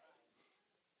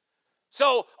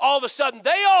 So all of a sudden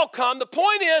they all come. The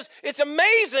point is, it's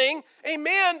amazing,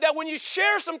 amen, that when you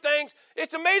share some things,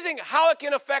 it's amazing how it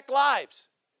can affect lives.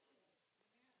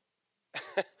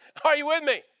 Are you with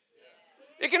me?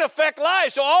 It can affect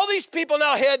lives. So all these people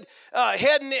now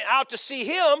heading out to see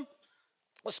him.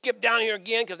 Let's skip down here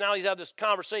again because now he's had this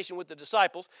conversation with the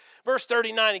disciples. Verse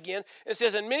 39 again. It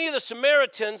says, and many of the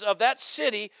Samaritans of that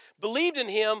city believed in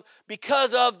him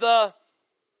because of the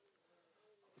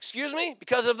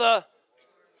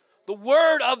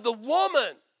word of the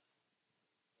woman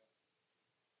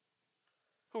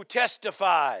who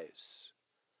testifies.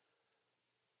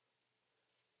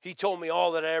 He told me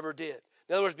all that I ever did.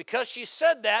 In other words, because she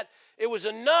said that, it was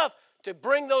enough to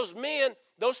bring those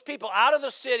people out of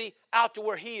the city, out to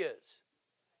where he is.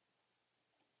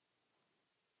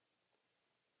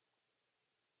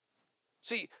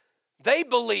 See, they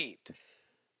believed.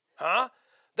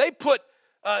 They put,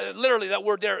 literally that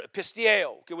word there,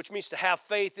 pisteo, okay, which means to have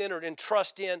faith in or to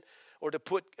trust in or to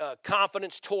put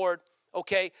confidence toward.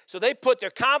 Okay, so they put their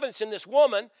confidence in this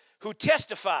woman who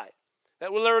testified.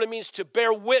 That literally means to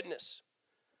bear witness,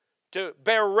 to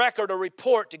bear record or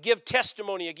report, to give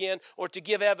testimony again, or to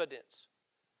give evidence.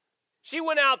 She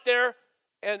went out there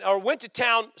or went to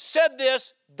town, said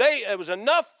this. It was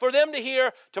enough for them to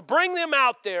hear, to bring them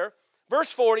out there.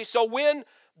 Verse 40, so when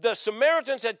the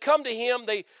Samaritans had come to him,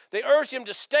 they urged him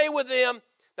to stay with them.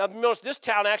 Now, this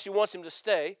town actually wants him to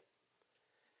stay.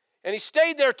 And he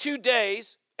stayed there 2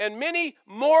 days, and many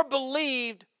more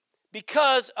believed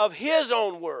because of his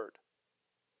own word.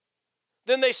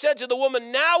 Then they said to the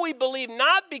woman, now we believe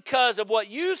not because of what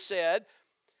you said,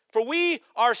 for we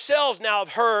ourselves now have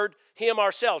heard him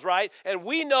ourselves, right? And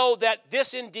we know that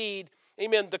this indeed,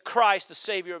 amen, the Christ, the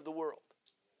Savior of the world.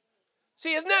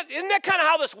 See, isn't that kind of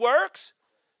how this works?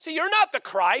 See, you're not the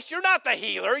Christ, you're not the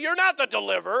healer, you're not the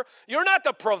deliverer, you're not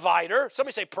the provider.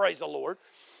 Somebody say, praise the Lord.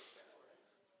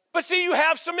 But see, you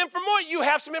have some information. You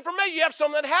have something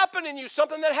that happened in you,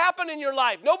 something that happened in your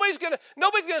life. Nobody's gonna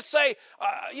say,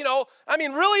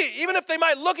 really, even if they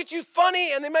might look at you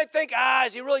funny and they might think,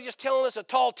 is he really just telling us a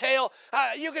tall tale?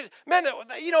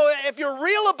 If you're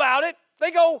real about it,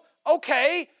 they go,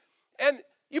 okay, and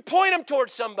you point them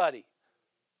towards somebody.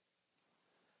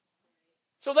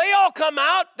 So they all come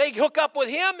out, they hook up with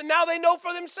him, and now they know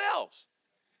for themselves.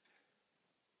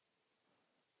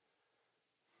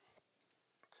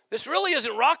 This really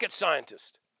isn't rocket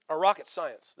science.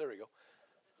 There we go.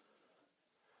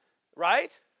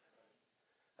 Right?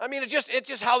 I mean, it's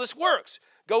just how this works.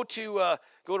 Go to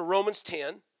Romans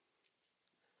 10.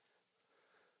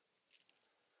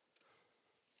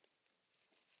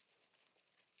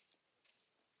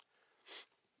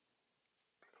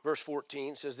 Verse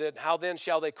 14 says that, how then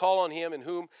shall they call on him in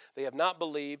whom they have not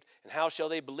believed? And how shall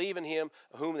they believe in him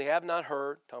whom they have not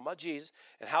heard? Talking about Jesus.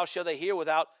 And how shall they hear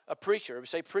without a preacher? Everybody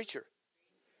say preacher.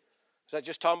 Is that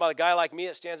just talking about a guy like me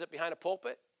that stands up behind a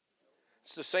pulpit?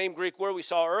 It's the same Greek word we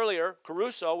saw earlier,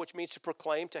 caruso, which means to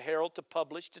proclaim, to herald, to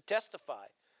publish, to testify.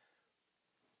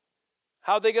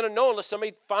 How are they going to know unless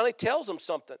somebody finally tells them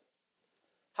something?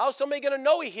 How is somebody going to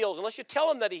know he heals unless you tell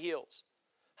them that he heals?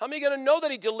 How many are going to know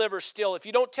that he delivers still if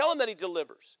you don't tell them that he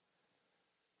delivers?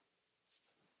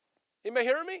 Anybody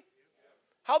hearing me?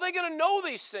 How are they going to know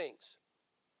these things?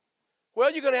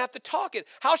 Well, you're going to have to talk it.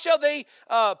 How shall they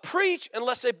preach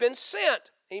unless they've been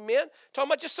sent? Amen? Talking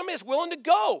about just somebody that's willing to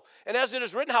go. And as it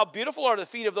is written, how beautiful are the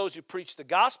feet of those who preach the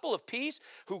gospel of peace,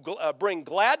 who bring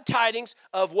glad tidings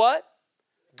of what?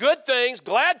 Good things.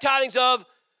 Glad tidings of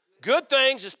good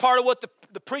things is part of what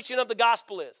the preaching of the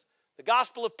gospel is. The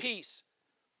gospel of peace.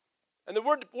 And the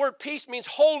word peace means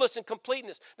wholeness and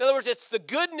completeness. In other words, it's the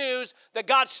good news that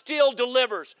God still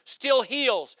delivers, still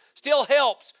heals, still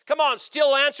helps. Come on,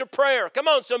 still answer prayer. Come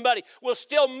on, somebody. We'll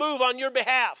still move on your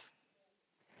behalf.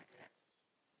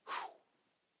 Whew.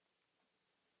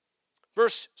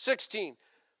 Verse 16.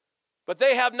 But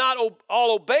they have not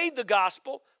all obeyed the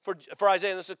gospel. For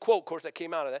Isaiah, this is a quote, of course, that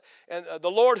came out of that. And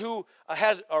the Lord who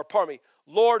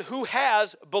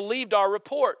has believed our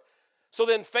report. So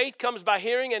then faith comes by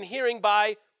hearing, and hearing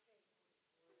by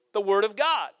the word of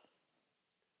God.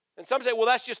 And some say, well,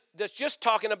 that's just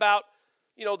talking about,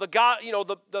 the God,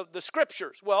 the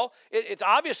scriptures. Well, it's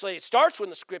obviously it starts with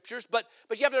the scriptures, but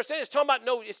you have to understand it's talking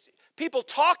about it's people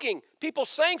talking, people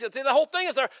saying something. The whole thing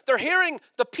is they're hearing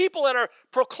the people that are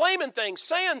proclaiming things,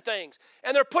 saying things,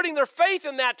 and they're putting their faith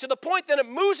in that to the point that it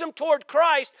moves them toward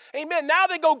Christ. Amen. Now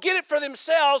they go get it for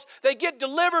themselves. They get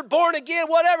delivered, born again,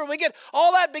 whatever.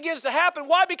 All that begins to happen.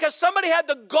 Why? Because somebody had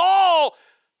the gall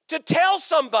to tell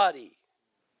somebody.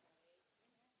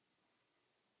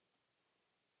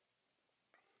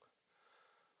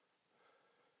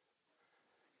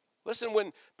 Listen,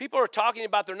 when people are talking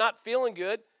about they're not feeling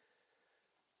good,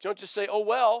 don't just say, oh,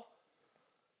 well.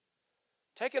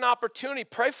 Take an opportunity,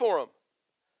 pray for them.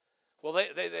 Well,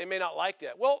 they may not like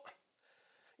that. Well,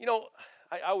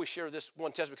 I always share this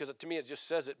one test because to me it just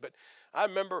says it. But I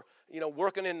remember,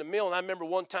 working in the mill, and I remember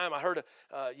one time I heard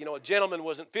a gentleman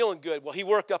wasn't feeling good. Well, he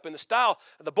worked up in the style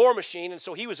of the bore machine, and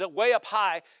so he was way up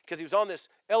high because he was on this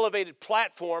elevated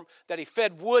platform that he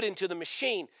fed wood into the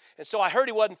machine. And so I heard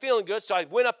he wasn't feeling good, so I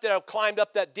went up there, climbed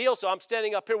up that deal. So I'm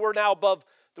standing up here. We're now above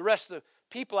the rest of the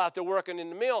people out there working in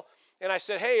the mill. And I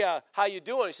said, hey, how you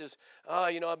doing? He says,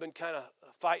 I've been kind of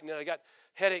fighting, and I got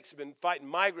headaches. I've been fighting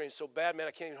migraines so bad, man,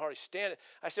 I can't even hardly stand it.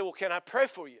 I said, well, can I pray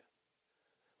for you?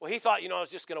 Well, he thought, I was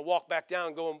just going to walk back down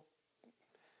and go,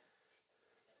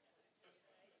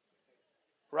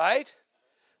 right?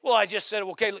 Well, I just said,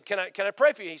 okay, can I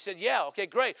pray for you? He said, yeah, okay,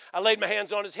 great. I laid my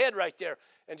hands on his head right there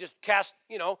and just cast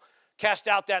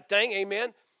out that thing,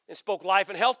 amen, and spoke life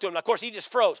and health to him. Now, of course, he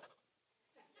just froze.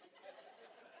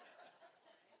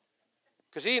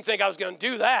 Because he didn't think I was going to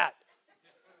do that.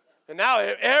 And now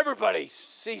everybody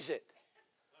sees it.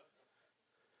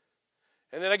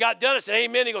 And then I got done. I said,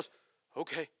 amen. He goes,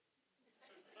 okay.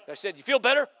 And I said, you feel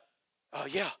better? Oh,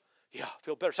 yeah, I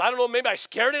feel better. So I don't know, maybe I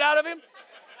scared it out of him.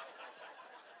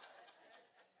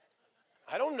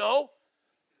 I don't know.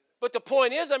 But the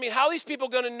point is, how are these people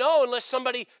going to know unless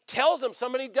somebody tells them,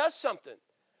 somebody does something?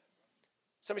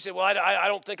 Somebody said, well, I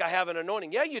don't think I have an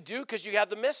anointing. Yeah, you do, because you have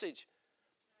the message.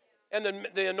 And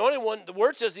the anointed one, the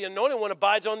word says the anointed one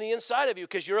abides on the inside of you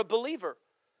because you're a believer.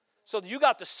 So you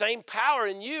got the same power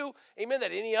in you, amen,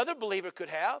 that any other believer could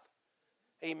have.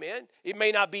 Amen. It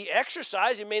may not be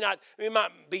exercise. You might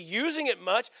be using it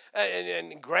much.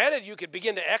 And granted, you could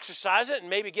begin to exercise it and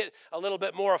maybe get a little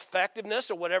bit more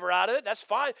effectiveness or whatever out of it. That's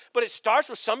fine. But it starts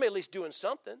with somebody at least doing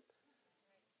something.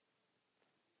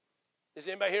 Is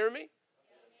anybody hearing me?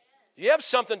 You have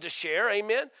something to share,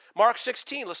 amen. Mark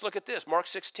 16, let's look at this. Mark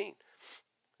 16.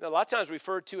 Now, a lot of times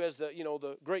referred to as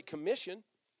the Great Commission.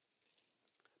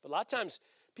 But a lot of times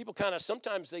people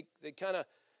sometimes they kind of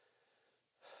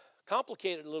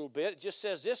complicate it a little bit. It just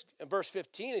says this in verse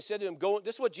 15. He said to him,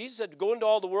 this is what Jesus said, go into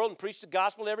all the world and preach the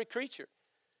gospel to every creature.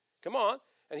 Come on.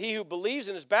 And he who believes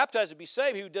and is baptized will be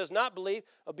saved. He who does not believe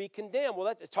will be condemned. Well,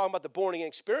 that's talking about the born again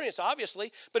experience,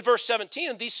 obviously. But verse 17,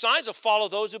 and these signs will follow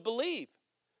those who believe.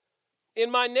 In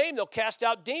my name, they'll cast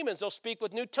out demons. They'll speak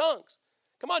with new tongues.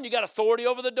 Come on, you got authority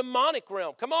over the demonic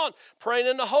realm. Come on, praying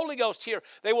in the Holy Ghost here.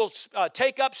 They will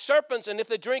take up serpents, and if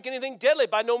they drink anything deadly,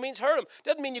 by no means hurt them.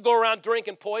 Doesn't mean you go around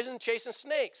drinking poison and chasing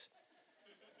snakes.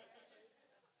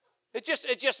 It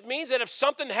just means that if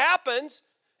something happens,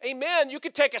 amen, you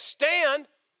could take a stand,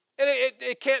 and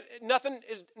it can't.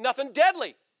 Nothing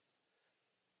deadly.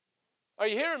 Are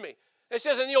you hearing me? It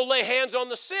says, and you'll lay hands on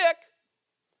the sick,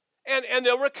 and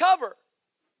they'll recover.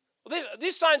 Well,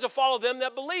 these signs will follow them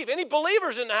that believe. Any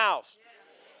believers in the house?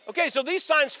 Okay, so these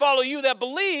signs follow you that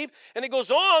believe, and it goes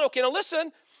on. Okay, now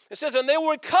listen. It says, and they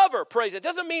will recover, praise. It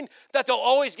doesn't mean that they'll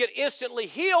always get instantly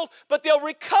healed, but they'll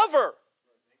recover.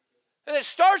 And it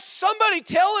starts somebody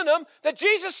telling them that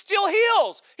Jesus still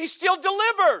heals. He still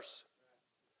delivers.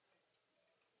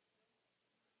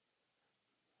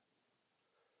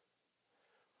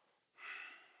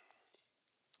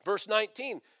 Verse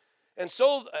 19. And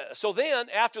so then,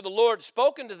 after the Lord had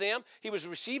spoken to them, he was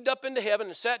received up into heaven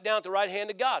and sat down at the right hand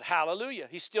of God. Hallelujah.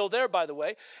 He's still there, by the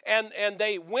way. And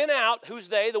they went out. Who's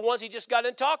they? The ones he just got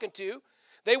in talking to.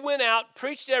 They went out,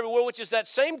 preached everywhere, which is that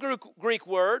same Greek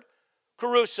word,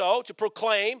 caruso, to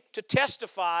proclaim, to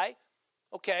testify.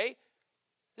 Okay?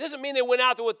 It doesn't mean they went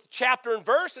out there with chapter and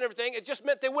verse and everything. It just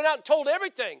meant they went out and told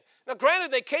everything. Now,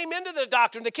 granted, they came into the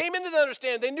doctrine. They came into the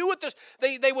understanding. They knew what this,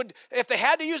 they would, if they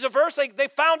had to use a verse, they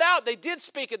found out. They did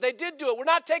speak it. They did do it. We're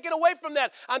not taking away from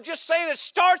that. I'm just saying it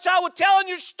starts out with telling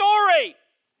your story.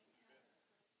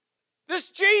 This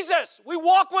Jesus, we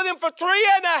walked with him for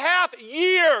 3.5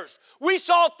 years. We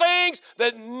saw things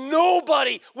that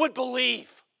nobody would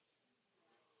believe.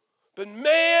 But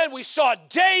man, we saw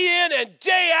day in and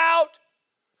day out.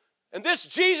 And this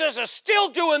Jesus is still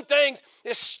doing things,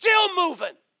 is still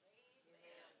moving.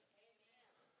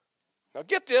 Now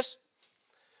get this.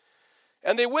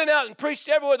 And they went out and preached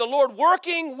everywhere, the Lord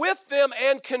working with them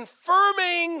and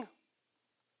confirming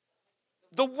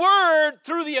the word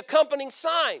through the accompanying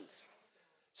signs.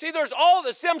 See, there's all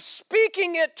this, them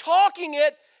speaking it, talking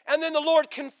it, and then the Lord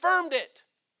confirmed it.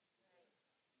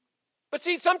 But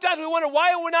see, sometimes we wonder,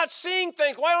 why are we not seeing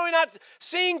things? Why are we not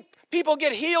seeing people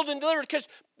get healed and delivered? Because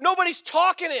nobody's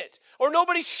talking it, or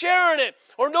nobody's sharing it,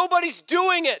 or nobody's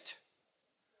doing it.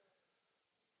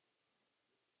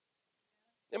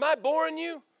 Am I boring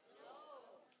you?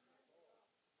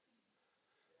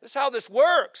 This is how this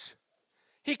works.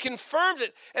 He confirms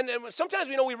it. And sometimes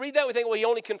we read that and we think, well, he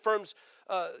only confirms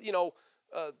the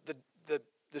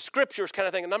scriptures kind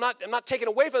of thing. And I'm not taking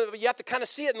away from it, but you have to kind of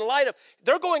see it in the light of,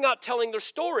 they're going out telling their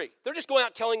story. They're just going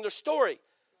out telling their story.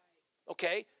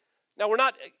 Okay? Now we're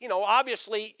not,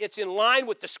 obviously it's in line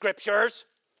with the scriptures.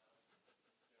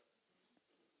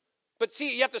 But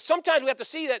see, sometimes we have to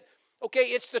see that, okay,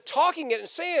 it's the talking it and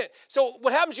saying it. So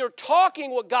what happens, you're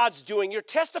talking what God's doing. You're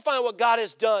testifying what God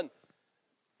has done.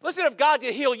 Listen, if God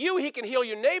can heal you, he can heal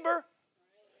your neighbor.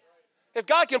 If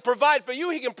God can provide for you,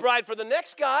 he can provide for the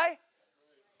next guy.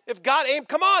 If God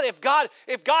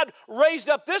raised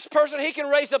up this person, he can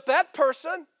raise up that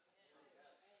person.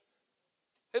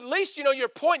 At least, you're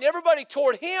pointing everybody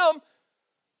toward him.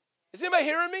 Is anybody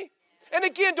hearing me? And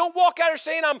again, don't walk out here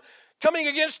saying I'm coming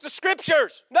against the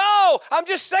scriptures. No, I'm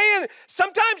just saying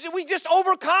sometimes we just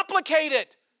overcomplicate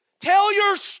it. Tell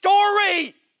your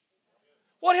story.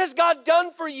 What has God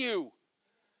done for you?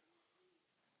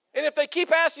 And if they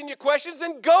keep asking you questions,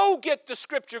 then go get the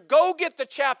scripture. Go get the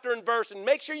chapter and verse and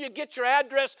make sure you get your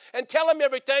address and tell them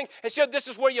everything and say, this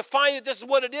is where you find it, this is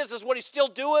what it is, this is what he's still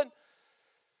doing.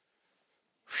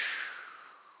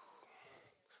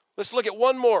 Let's look at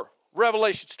one more,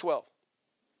 Revelations 12.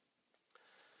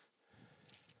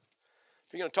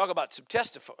 If you're going to talk about some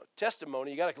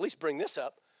testimony, you got to at least bring this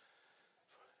up.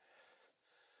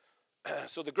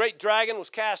 So the great dragon was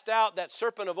cast out, that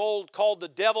serpent of old called the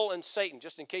devil and Satan.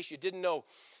 Just in case you didn't know,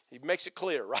 he makes it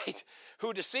clear, right?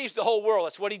 Who deceives the whole world.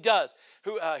 That's what he does.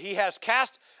 He was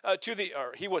cast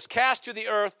to the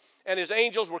earth, and his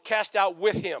angels were cast out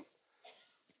with him.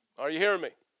 Are you hearing me?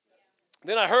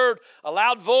 Then I heard a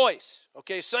loud voice,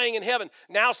 saying in heaven,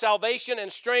 now salvation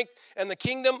and strength and the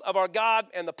kingdom of our God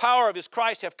and the power of his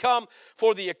Christ have come,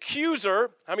 for the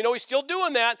accuser, I mean, he's still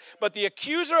doing that, but the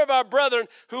accuser of our brethren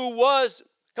who accused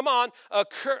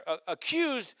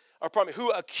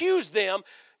them.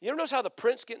 You ever notice how the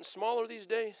print's getting smaller these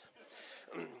days?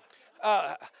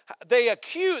 The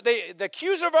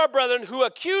accuser of our brethren who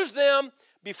accused them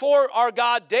before our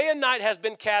God day and night has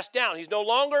been cast down. He's no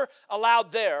longer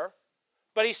allowed there.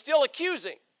 But he's still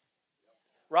accusing,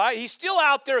 right? He's still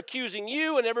out there accusing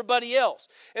you and everybody else.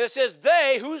 And it says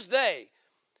they, who's they?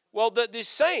 Well, these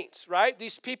saints, right?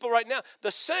 These people right now,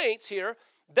 the saints here,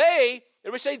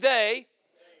 everybody say they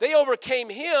overcame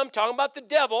him, talking about the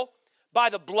devil, by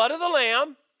the blood of the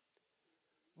Lamb,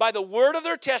 by the word of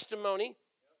their testimony,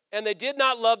 and they did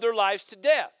not love their lives to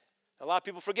death. A lot of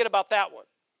people forget about that one.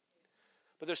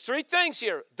 But there's three things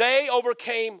here. They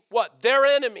overcame what? Their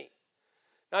enemy.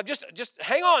 Now, just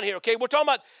hang on here, okay? We're talking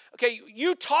about,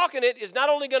 you talking it is not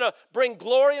only going to bring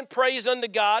glory and praise unto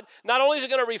God, not only is it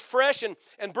going to refresh and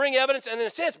bring evidence, and in a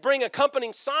sense, bring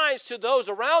accompanying signs to those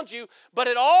around you, but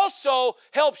it also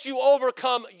helps you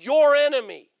overcome your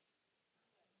enemy.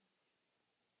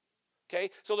 Okay,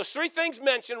 so there's three things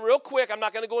mentioned real quick. I'm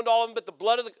not going to go into all of them, but the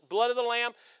blood of the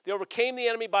Lamb. They overcame the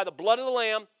enemy by the blood of the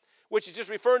Lamb, which is just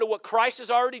referring to what Christ has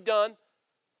already done.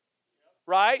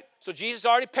 Right? So Jesus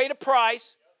already paid a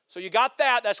price. So you got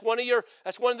that. That's one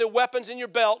of the weapons in your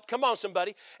belt. Come on,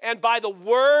 somebody. And by the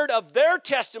word of their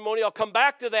testimony, I'll come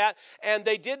back to that, and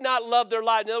they did not love their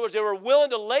life. In other words, they were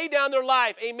willing to lay down their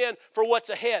life, amen, for what's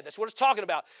ahead. That's what it's talking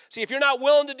about. See, if you're not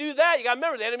willing to do that, you got to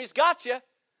remember, the enemy's got you.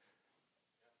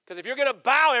 Because if you're going to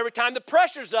bow every time the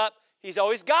pressure's up, he's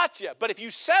always got you. But if you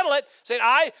settle it, saying,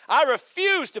 I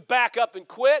refuse to back up and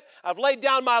quit. I've laid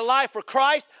down my life for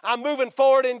Christ. I'm moving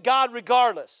forward in God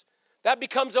regardless. That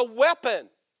becomes a weapon.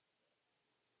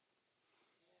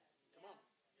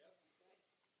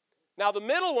 Now, the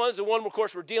middle one is the one, of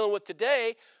course, we're dealing with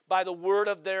today by the word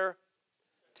of their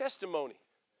testimony.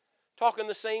 Talking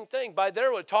the same thing by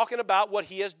their word, talking about what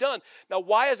he has done. Now,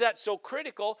 why is that so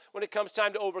critical when it comes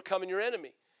time to overcoming your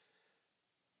enemy?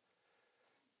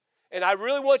 And I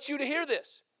really want you to hear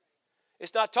this.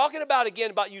 It's not talking about, again,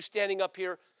 about you standing up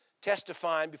here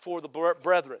testifying before the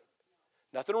brethren.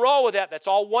 Nothing wrong with that. That's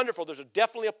all wonderful. There's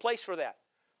definitely a place for that.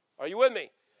 Are you with me?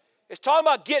 It's talking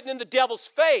about getting in the devil's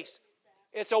face.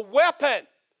 It's a weapon.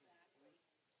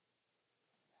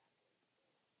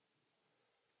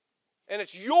 And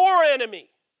it's your enemy.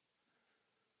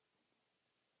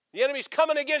 The enemy's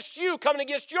coming against you, coming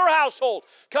against your household,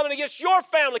 coming against your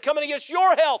family, coming against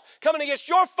your health, coming against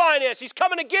your finance. He's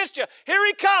coming against you. Here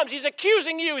he comes. He's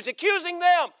accusing you. He's accusing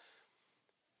them.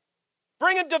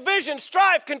 Bringing division,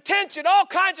 strife, contention, all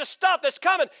kinds of stuff that's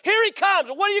coming. Here he comes.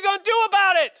 What are you going to do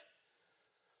about it?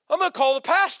 I'm going to call the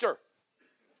pastor.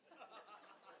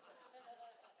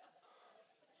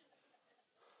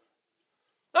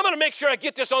 I'm going to make sure I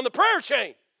get this on the prayer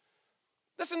chain.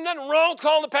 There's nothing wrong with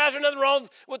calling the pastor, nothing wrong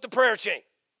with the prayer chain.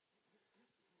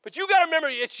 But you got to remember,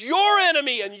 it's your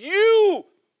enemy, and you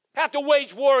have to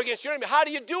wage war against your enemy. How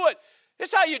do you do it? This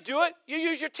is how you do it. You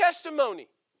use your testimony.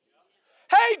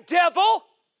 Hey, devil,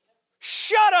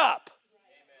 shut up.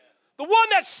 The one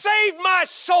that saved my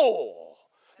soul,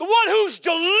 the one who's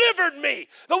delivered me,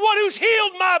 the one who's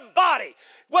healed my body.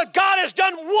 What God has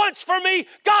done once for me,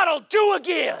 God will do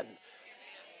again.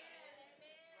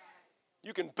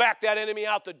 You can back that enemy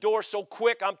out the door so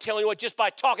quick, I'm telling you what, just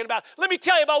by talking about it. Let me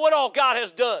tell you about what all God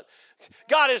has done.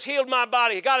 God has healed my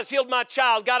body. God has healed my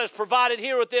child. God has provided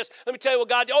here with this. Let me tell you what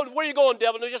God did. Oh, where are you going,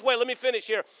 devil? No, just wait. Let me finish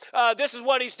here. This is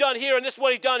what he's done here, and this is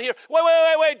what he's done here.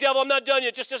 Wait, devil. I'm not done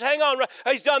yet. Just hang on.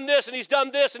 He's done this, and he's done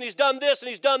this, and he's done this, and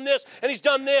he's done this, and he's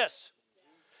done this.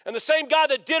 And the same God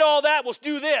that did all that will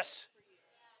do this.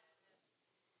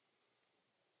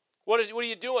 What are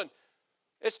you doing?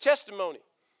 It's testimony.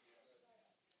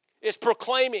 It's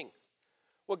proclaiming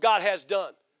what God has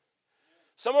done.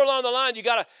 Somewhere along the line, you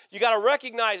gotta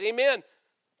recognize, amen,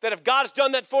 that if God's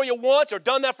done that for you once or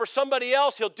done that for somebody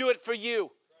else, he'll do it for you.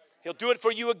 He'll do it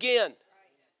for you again.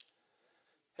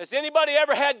 Has anybody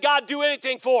ever had God do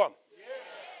anything for them? Yes.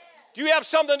 Do you have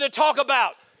something to talk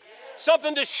about? Yes.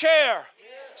 Something to share?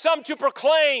 Yes. Something to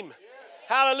proclaim? Yes.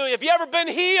 Hallelujah. Have you ever been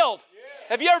healed? Yes.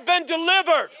 Have you ever been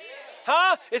delivered? Yes.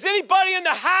 Huh? Is anybody in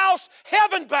the house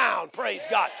heaven bound? Praise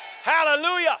God.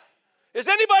 Hallelujah. Is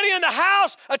anybody in the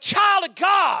house a child of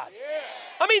God?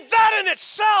 I mean, that in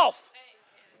itself,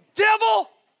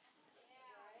 devil,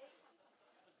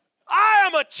 I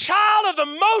am a child of the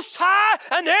Most High,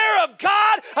 an heir of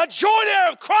God, a joint heir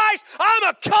of Christ. I'm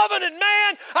a covenant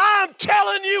man. I'm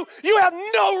telling you, you have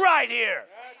no right here.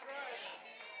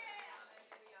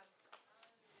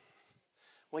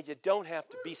 Well, you don't have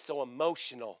to be so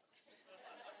emotional.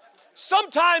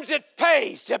 Sometimes it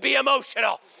pays to be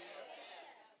emotional.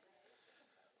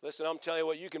 Listen, I'm telling you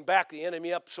what, you can back the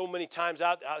enemy up so many times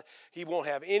out, he won't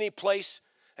have any place.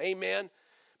 Amen.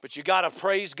 But you got to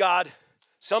praise God.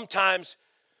 Sometimes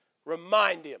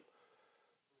remind him.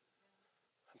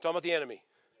 I'm talking about the enemy.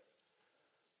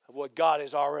 Of what God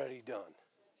has already done.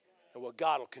 And what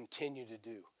God will continue to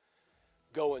do.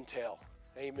 Go and tell.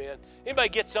 Amen. Anybody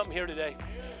get something here today?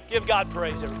 Give God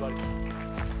praise, everybody.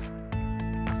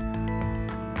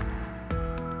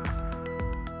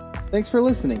 Thanks for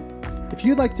listening. If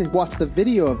you'd like to watch the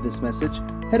video of this message,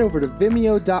 head over to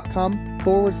vimeo.com/WO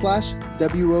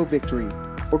Victory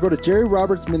or go to Jerry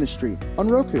Roberts Ministry on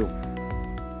Roku.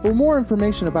 For more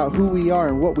information about who we are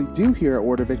and what we do here at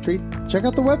Word of Victory, check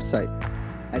out the website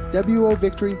at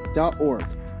wovictory.org.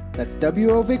 That's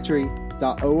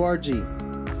wovictory.org.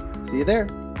 See you there.